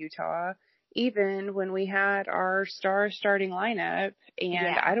struggle with Utah, even when we had our starting lineup. And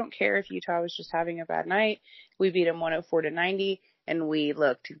I don't care if Utah was just having a bad night. We beat them 104-90, and we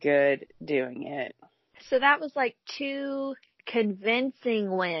looked good doing it. So that was like 2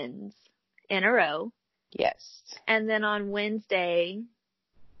 convincing wins in a row. Yes. And then on Wednesday,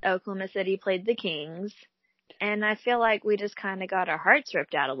 Oklahoma City played the Kings. And I feel like we just kind of got our hearts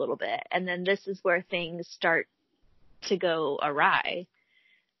ripped out a little bit. And then this is where things start to go awry.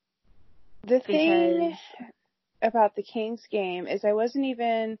 The thing about the Kings game is it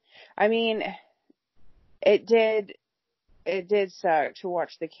did suck to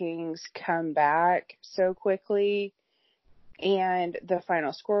watch the Kings come back so quickly. And the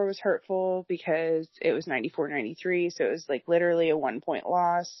final score was hurtful because it was 94-93. So it was like literally a 1-point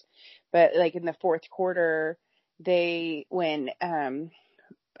loss. But like in the fourth quarter, they win.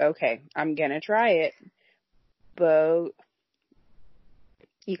 Okay, I'm going to try it. You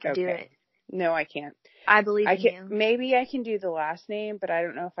can do it. No, I can't. I believe in you. Maybe I can do the last name, but I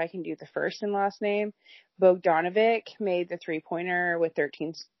don't know if I can do the first and last name. Bogdanovic made the 3-pointer with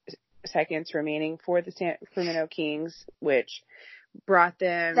 13 seconds remaining for the Sacramento Kings, which brought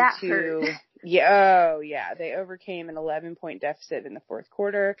them hurt. They overcame an 11-point deficit in the fourth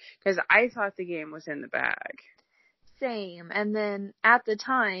quarter, because I thought the game was in the bag. Same. And then at the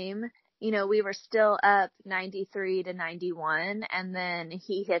time, we were still up 93-91, and then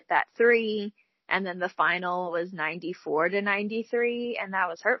he hit that 3, and then the final was 94-93, and that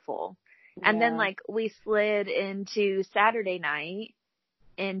was hurtful. Yeah. And then we slid into Saturday night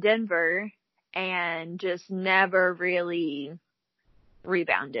in Denver and just never really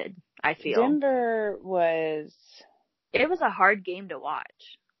rebounded, I feel. Denver it was a hard game to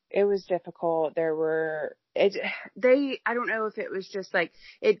watch. It was difficult. I don't know if it was just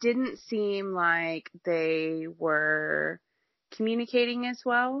it didn't seem like they were communicating as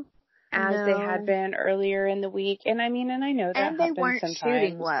well as they had been earlier in the week. And I know that happens sometimes. And they weren't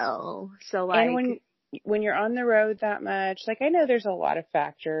shooting well. So and when you're on the road that much, I know there's a lot of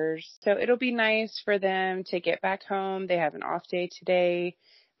factors. So it'll be nice for them to get back home. They have an off day today.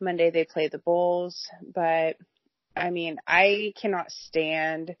 Monday they play the Bulls. But I cannot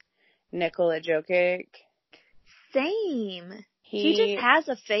stand Nikola Jokic. Same. He just has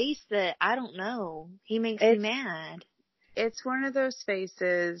a face that, I don't know. He makes me mad. It's one of those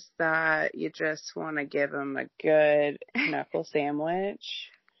faces that you just want to give him a good knuckle sandwich.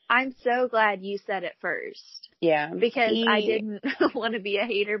 I'm so glad you said it first. Yeah. Because I didn't want to be a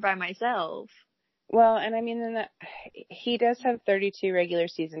hater by myself. Well, and I mean, he does have 32 regular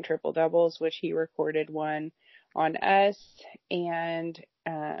season triple doubles, which he recorded one on us, and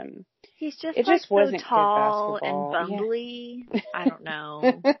he's just it like just wasn't so tall good and basketball. bumbly. Yeah. I don't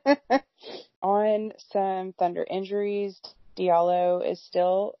know. On some Thunder injuries, Diallo is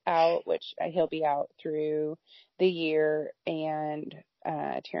still out, which he'll be out through the year, and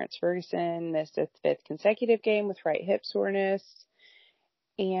Terrence Ferguson missed his 5th consecutive game with right hip soreness.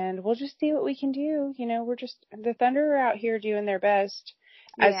 And we'll just see what we can do. You know, the Thunder are out here doing their best.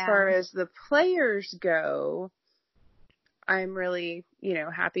 Yeah. As far as the players go, I'm really,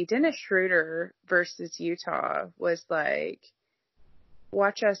 happy. Dennis Schroeder versus Utah was like,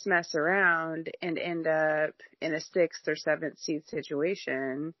 watch us mess around and end up in a 6th or 7th seed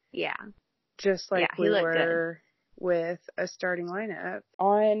situation. Yeah. Just like we were with a starting lineup.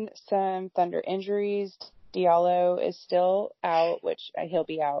 On some Thunder injuries, Diallo is still out, which he'll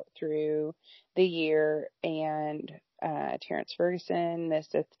be out through the year, and Terrence Ferguson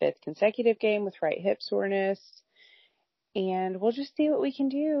missed his 5th consecutive game with right hip soreness. And we'll just see what we can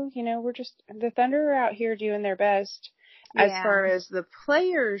do. You know, the Thunder are out here doing their best. Yeah. As far as the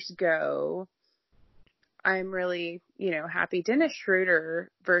players go, I'm really, happy. Dennis Schroeder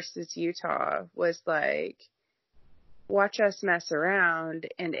versus Utah was like, watch us mess around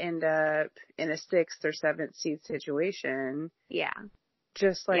and end up in a 6th or 7th seed situation. Yeah.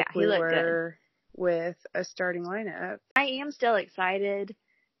 Just like we were with a starting lineup. I am still excited.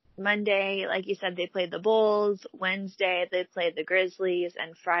 Monday, like you said, they played the Bulls. Wednesday, they played the Grizzlies.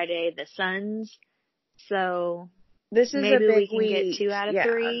 And Friday, the Suns. So this is maybe a big we can week. get 2 out of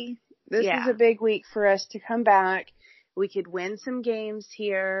 3. This is a big week for us to come back. We could win some games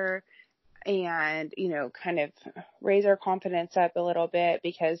here and, kind of raise our confidence up a little bit,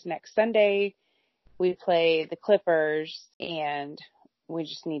 because next Sunday we play the Clippers and we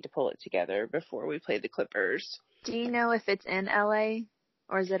just need to pull it together before we play the Clippers. Do you know if it's in LA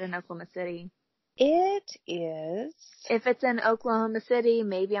or is it in Oklahoma City? It is. If it's in Oklahoma City,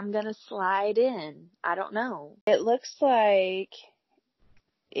 maybe I'm going to slide in. I don't know. It looks like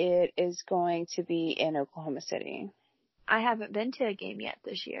it is going to be in Oklahoma City. I haven't been to a game yet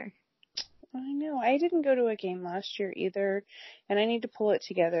this year. I know. I didn't go to a game last year either, and I need to pull it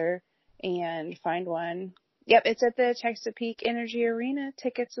together and find one. Yep, it's at the Chesapeake Energy Arena.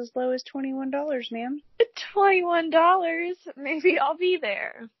 Tickets as low as $21, ma'am. $21? Maybe I'll be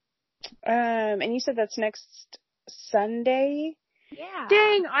there. And you said that's next Sunday? Yeah.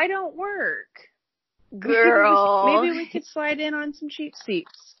 Dang, I don't work. Girl. Maybe we could slide in on some cheap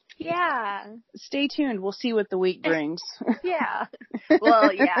seats. Yeah. Stay tuned. We'll see what the week brings. Yeah.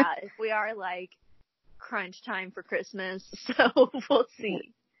 Well, yeah, if we are like crunch time for Christmas, so we'll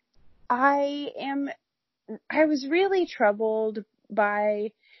see. I was really troubled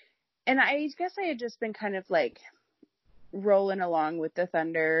by, and I guess I had just been kind of like rolling along with the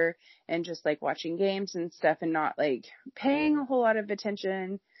Thunder and just like watching games and stuff and not like paying a whole lot of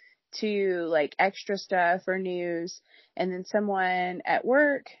attention to like extra stuff or news. And then someone at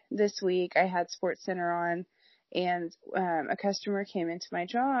work this week, I had Sports Center on, and a customer came into my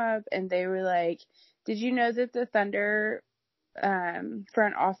job and they were like, did you know that the Thunder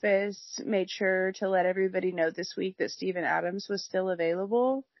front office made sure to let everybody know this week that Steven Adams was still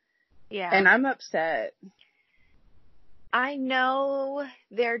available? Yeah. And I'm upset. I know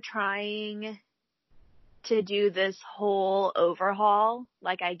they're trying to do this whole overhaul.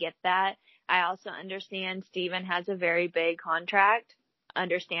 Like, I get that. I also understand Steven has a very big contract.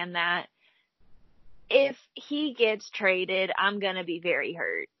 Understand that. If he gets traded, I'm going to be very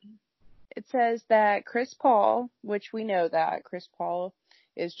hurt. It says that Chris Paul, which we know that Chris Paul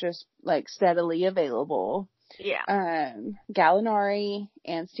is just like steadily available. Yeah. Gallinari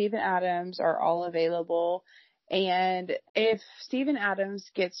and Steven Adams are all available. And if Steven Adams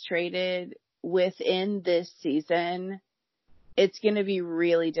gets traded within this season, it's going to be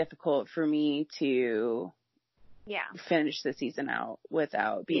really difficult for me to finish the season out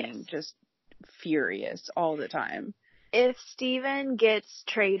without being just furious all the time. If Steven gets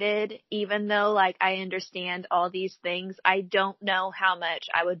traded, even though, like, I understand all these things, I don't know how much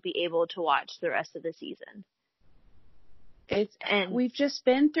I would be able to watch the rest of the season. We've just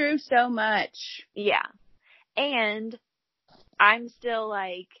been through so much. Yeah. And I'm still,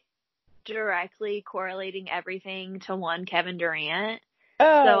 like, directly correlating everything to one Kevin Durant.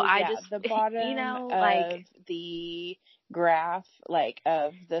 Oh, so I just the bottom of the graph, like,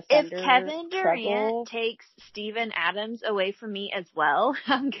 of the Thunder. If Kevin Durant trouble. takes Steven Adams away from me as well,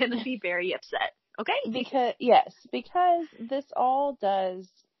 I'm going to be very upset. Okay? Because this all does,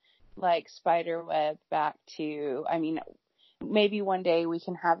 like, spiderweb back to, I mean, maybe one day we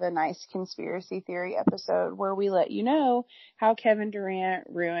can have a nice conspiracy theory episode where we let you know how Kevin Durant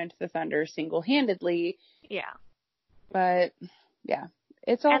ruined the Thunder single-handedly. Yeah. But, yeah,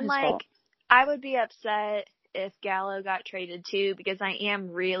 it's all his fault. I would be upset if Gallo got traded too, because I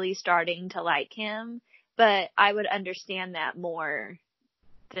am really starting to like him, but I would understand that more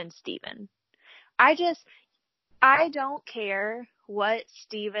than Steven. I don't care what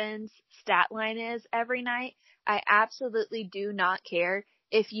Steven's stat line is every night. I absolutely do not care.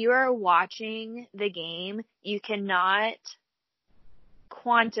 If you are watching the game, you cannot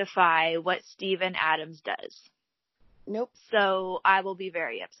quantify what Steven Adams does. Nope. So I will be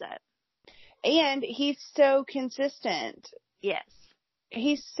very upset. And he's so consistent. Yes.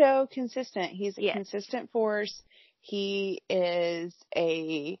 He's so consistent. He's a yes. consistent force. He is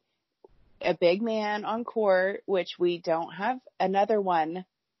a big man on court, which we don't have another one,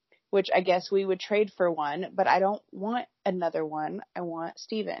 which I guess we would trade for one, but I don't want another one. I want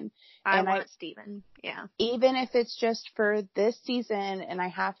Steven. I want Steven. Yeah. Even if it's just for this season and I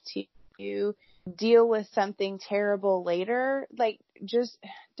have to deal with something terrible later, like, just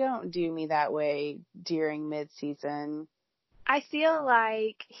don't do me that way during mid-season. I feel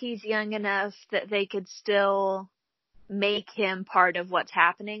like he's young enough that they could still make him part of what's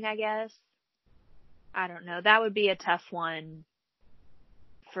happening, I guess. I don't know. That would be a tough one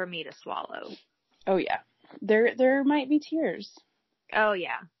for me to swallow. Oh, yeah. There might be tears. Oh,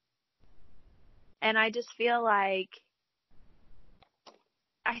 yeah. And I just feel like,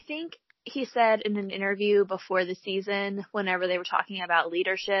 I think he said in an interview before the season, whenever they were talking about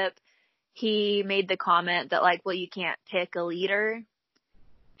leadership, he made the comment that, like, well, you can't pick a leader.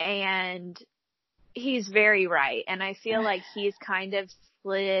 And he's very right. And I feel like he's kind of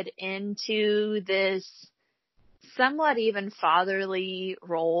slid into this somewhat even fatherly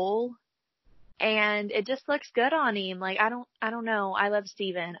role. And it just looks good on him. Like, I don't know. I love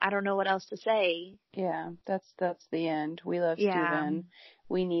Steven. I don't know what else to say. Yeah, that's the end. We love Steven.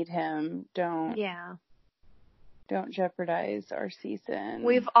 We need him. Don't jeopardize our season.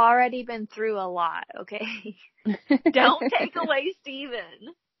 We've already been through a lot, okay? Don't take away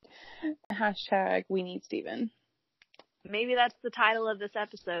Steven. Hashtag we need Steven. Maybe that's the title of this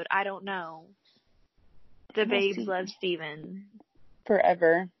episode. I don't know. The babes love Steven.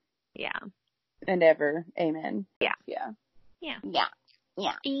 Forever. Yeah. And ever. Amen. Yeah. Yeah. Yeah. Yeah.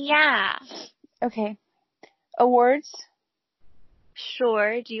 Yeah. Yeah. Okay. Awards?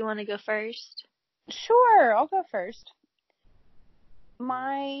 Sure. Do you want to go first? Sure. I'll go first.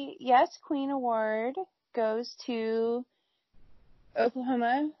 My Yes Queen Award goes to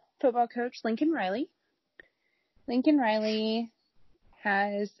Oklahoma football coach Lincoln Riley. Lincoln Riley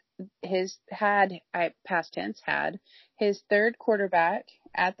had his third quarterback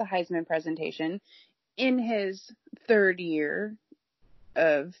at the Heisman presentation in his third year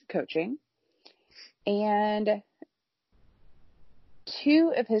of coaching. And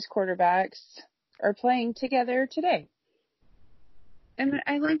two of his quarterbacks are playing together today. And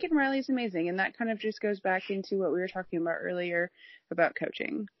Lincoln Riley's amazing. And that kind of just goes back into what we were talking about earlier about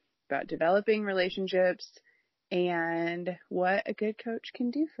coaching, about developing relationships and what a good coach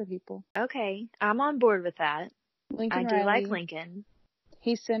can do for people. Okay. I'm on board with that. Lincoln Riley, like Lincoln.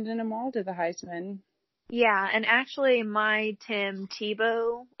 He's sending them all to the Heisman. Yeah. And actually my Tim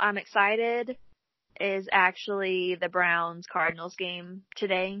Tebow, I'm excited, is actually the Browns-Cardinals game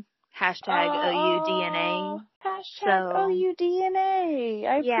today. Hashtag OUDNA. Hashtag OUDNA.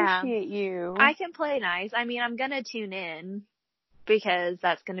 I appreciate you. I can play nice. I mean, I'm going to tune in because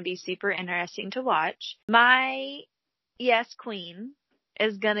that's going to be super interesting to watch. My Yes Queen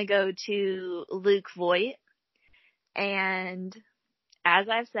is going to go to Luke Voigt. And as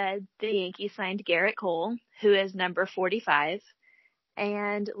I've said, the Yankees signed Garrett Cole, who is number 45.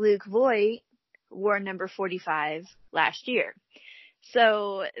 And Luke Voigt wore number 45 last year.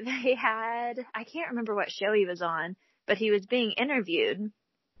 So they had, I can't remember what show he was on, but he was being interviewed.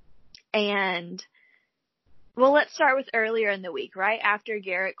 And, well, let's start with earlier in the week, right after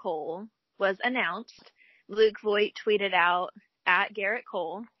Garrett Cole was announced. Luke Voigt tweeted out at Garrett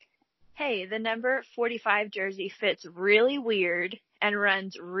Cole, "Hey, the number 45 jersey fits really weird and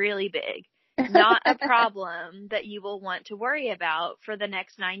runs really big. Not a problem that you will want to worry about for the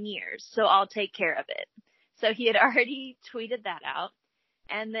next 9 years, so I'll take care of it." So he had already tweeted that out.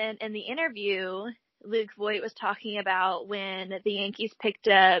 And then in the interview, Luke Voigt was talking about when the Yankees picked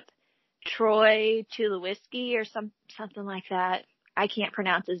up Troy Tulowitzki or something like that. I can't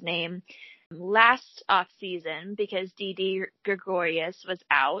pronounce his name. Last offseason, because Didi Gregorius was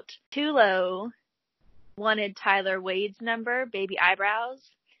out, Tulo wanted Tyler Wade's number, baby eyebrows,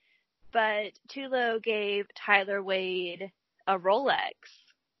 but Tulo gave Tyler Wade a Rolex.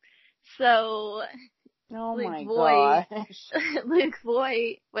 So Oh Luke my Voigt, gosh. Luke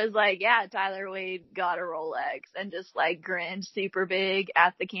Voigt was like, yeah, Tyler Wade got a Rolex, and just like grinned super big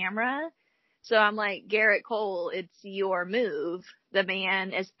at the camera. So I'm like, Garrett Cole, it's your move. The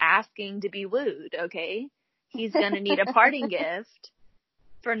man is asking to be wooed, okay? He's going to need a parting gift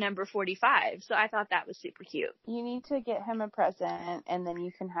for number 45. So I thought that was super cute. You need to get him a present, and then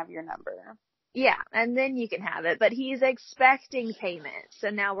you can have your number. Yeah, and then you can have it. But he's expecting payment,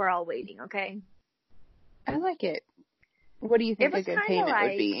 so now we're all waiting, okay? I like it. What do you think a good payment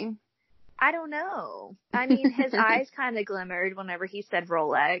would be? I don't know. I mean, his eyes kind of glimmered whenever he said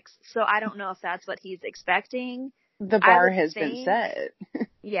Rolex, so I don't know if that's what he's expecting. The bar has been set.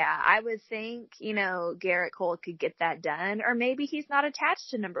 Yeah, I would think, Garrett Cole could get that done, or maybe he's not attached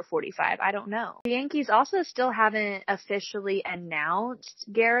to number 45. I don't know. The Yankees also still haven't officially announced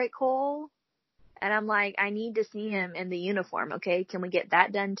Garrett Cole, and I'm like, I need to see him in the uniform, okay? Can we get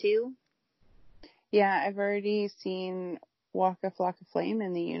that done too? Yeah, I've already seen Waka Flocka Flame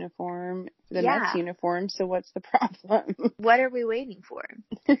in the uniform, the Mets uniform, so what's the problem? What are we waiting for?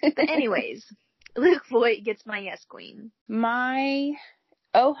 But anyways, Luke Voigt gets my Yes Queen. My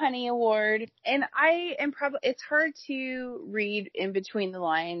Oh Honey Award, and I am it's hard to read in between the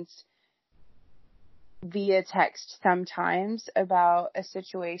lines via text sometimes about a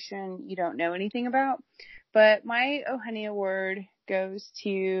situation you don't know anything about, but my Oh Honey Award goes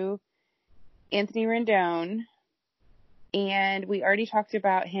to Anthony Rendon, and we already talked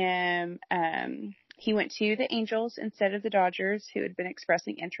about him. He went to the Angels instead of the Dodgers, who had been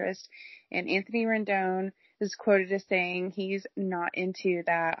expressing interest, and Anthony Rendon is quoted as saying he's not into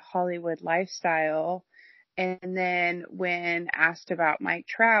that Hollywood lifestyle. And then when asked about Mike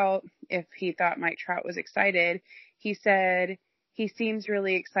Trout, if he thought Mike Trout was excited, he said he seems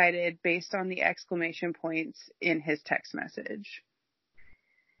really excited based on the exclamation points in his text message.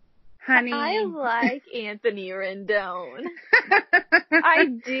 Honey. I like Anthony Rendon. I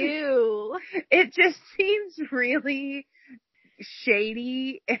do. It just seems really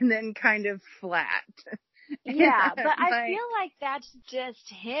shady and then kind of flat. Yeah, but I feel like that's just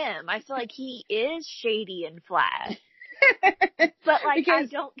him. I feel like he is shady and flat. But like, I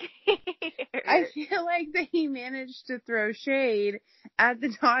don't care. I feel like that he managed to throw shade at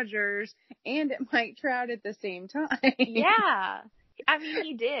the Dodgers and at Mike Trout at the same time. Yeah. I mean,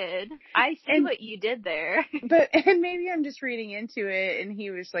 he did. I see what you did there. And maybe I'm just reading into it, and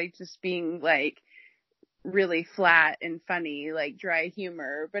he was like just being like really flat and funny, like dry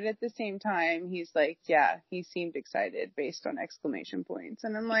humor. But at the same time, he's like, yeah, he seemed excited based on exclamation points.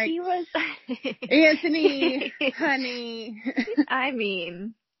 And I'm like, he was Anthony, honey. I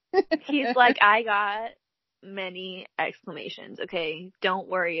mean, he's like, I got many exclamations. Okay, don't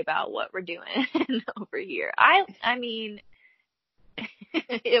worry about what we're doing over here. I mean.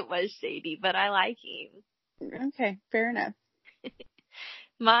 It was shady, but I like him. Okay, fair enough.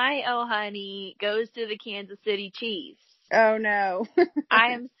 My Oh Honey goes to the Kansas City Chiefs. Oh no.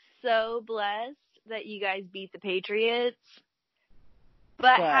 I am so blessed that you guys beat the Patriots.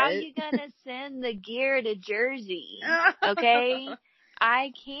 But how are you going to send the gear to Jersey? Okay?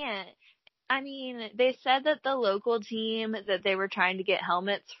 I can't. I mean, they said that the local team that they were trying to get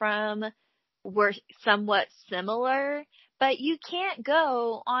helmets from were somewhat similar. But you can't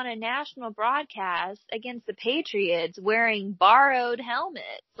go on a national broadcast against the Patriots wearing borrowed helmets.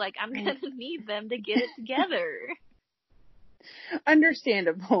 Like, I'm going to need them to get it together.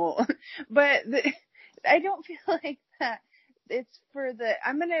 Understandable. But I don't feel like that. It's for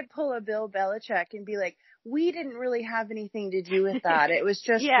I'm going to pull a Bill Belichick and be like, we didn't really have anything to do with that. It was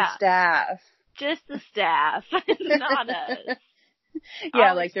just the staff. Just the staff, not us.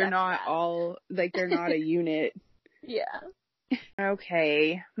 Yeah, like they're not they're not a unit. Yeah.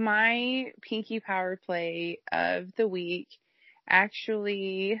 Okay. My Pinky Power Play of the week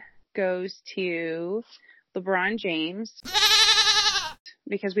actually goes to LeBron James.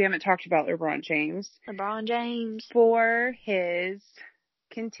 Because we haven't talked about LeBron James. LeBron James. For his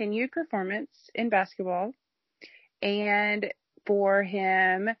continued performance in basketball. And for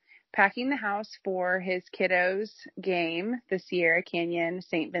him packing the house for his kiddos game this year, Canyon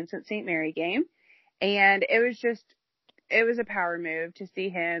St. Vincent St. Mary game. And it was a power move to see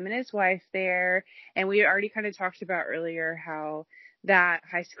him and his wife there. And we already kind of talked about earlier how that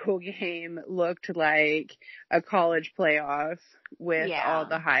high school game looked like a college playoff with all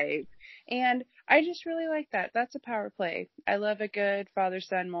the hype. And I just really like that. That's a power play. I love a good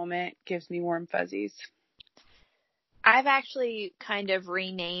father-son moment. Gives me warm fuzzies. I've actually kind of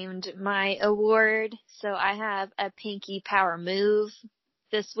renamed my award. So I have a Pinky Power Move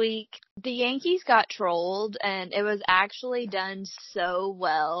this week. The Yankees got trolled, and it was actually done so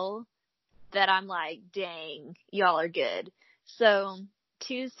well that I'm like, dang, y'all are good. So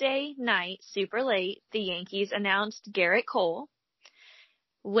Tuesday night, super late, the Yankees announced Garrett Cole.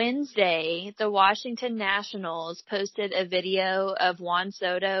 Wednesday, the Washington Nationals posted a video of Juan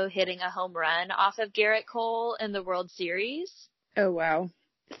Soto hitting a home run off of Garrett Cole in the World Series. Oh, wow.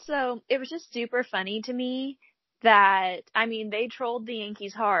 So it was just super funny to me that, I mean, they trolled the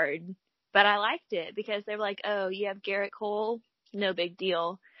Yankees hard, but I liked it because they were like, oh, you have Garrett Cole? No big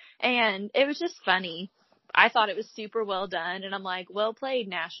deal. And it was just funny. I thought it was super well done, and I'm like, well played,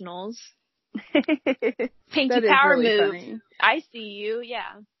 Nationals. Pinky power really move. Funny. I see you,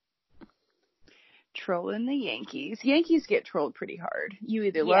 yeah. Trolling the Yankees. Yankees get trolled pretty hard. You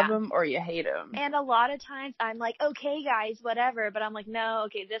either love them or you hate them. And a lot of times I'm like, okay, guys, whatever. But I'm like, no,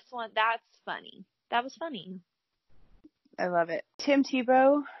 okay, this one, that's funny. That was funny. I love it. Tim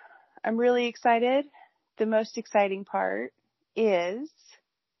Tebow, I'm really excited. The most exciting part is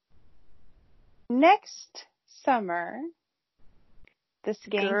next summer, the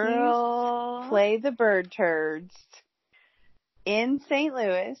Skankies play the Bird Turds in St.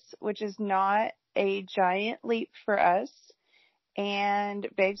 Louis, which is not a giant leap for us. And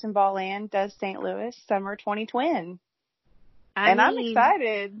Babes in Ballland does St. Louis summer 2020. I'm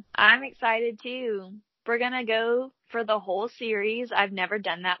excited. I'm excited too. We're going to go for the whole series. I've never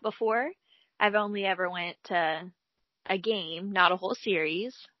done that before. I've only ever went to a game, not a whole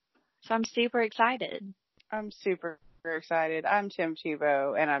series. So I'm super excited. I'm super excited. I'm Tim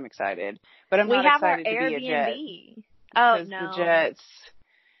Tebow, and I'm excited. But I'm not excited to be a Jet. Oh, no. The Jets.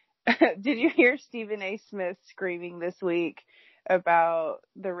 Did you hear Stephen A. Smith screaming this week about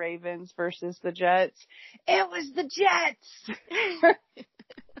the Ravens versus the Jets? It was the Jets!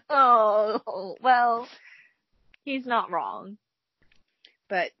 Oh, well, he's not wrong.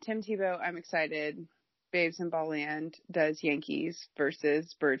 But Tim Tebow, I'm excited. Babes in Ballland does Yankees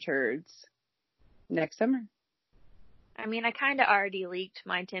versus Bird Turds next summer. I mean, I kind of already leaked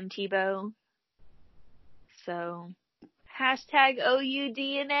my Tim Tebow. So, hashtag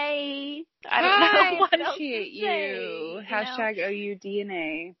OUDNA. I don't know what else to say, you. Hashtag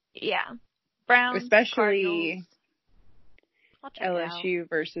OUDNA. Yeah. Browns, especially LSU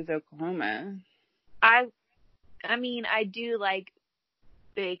versus Oklahoma. I mean, I do like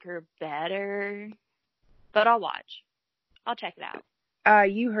Baker better, but I'll watch. I'll check it out.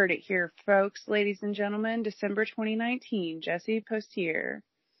 You heard it here, folks, ladies and gentlemen. December 2019, Jesse Postier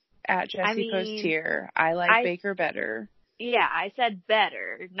at Jesse Postier. I like Baker better. Yeah, I said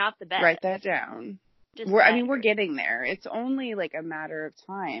better, not the best. Write that down. We're getting there. It's only like a matter of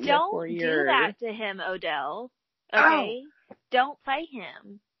time. Don't do that to him, Odell. Okay? Oh. Don't play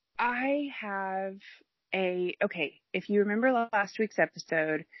him. I have if you remember last week's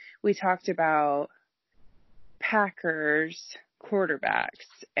episode, we talked about Packers quarterbacks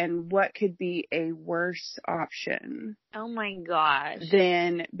and what could be a worse option. Oh my gosh.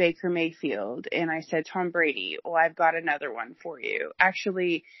 Than Baker Mayfield. And I said, Tom Brady. Well, I've got another one for you.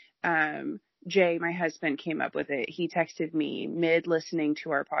 Actually, Jay, my husband, came up with it. He texted me mid listening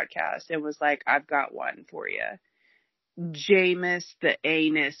to our podcast and was like, I've got one for you. Jameis the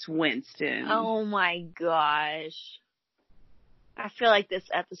Anus Winston. Oh my gosh. I feel like this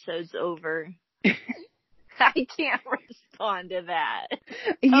episode's over. I can't respond to that.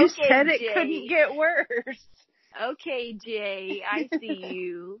 You said it Jay. Couldn't get worse. Okay, Jay, I see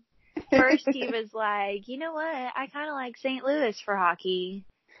you. First he was like, you know what? I kind of like St. Louis for hockey.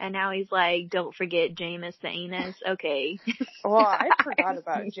 And now he's like, don't forget Jameis the Anus. Okay. Well, I forgot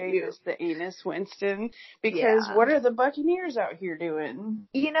about Jameis the Anus Winston because what are the Buccaneers out here doing?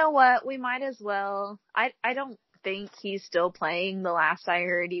 You know what? We might as well. I don't think he's still playing. The last I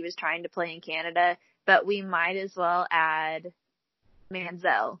heard he was trying to play in Canada. But we might as well add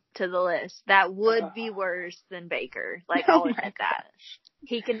Manziel to the list. That would be worse than Baker. Like, I'll admit that.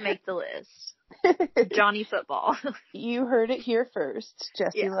 He can make the list. Johnny Football. You heard it here first.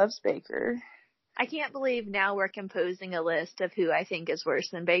 Jesse loves Baker. I can't believe now we're composing a list of who I think is worse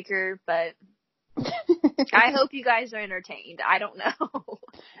than Baker, but I hope you guys are entertained. I don't know.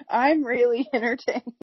 I'm really entertained.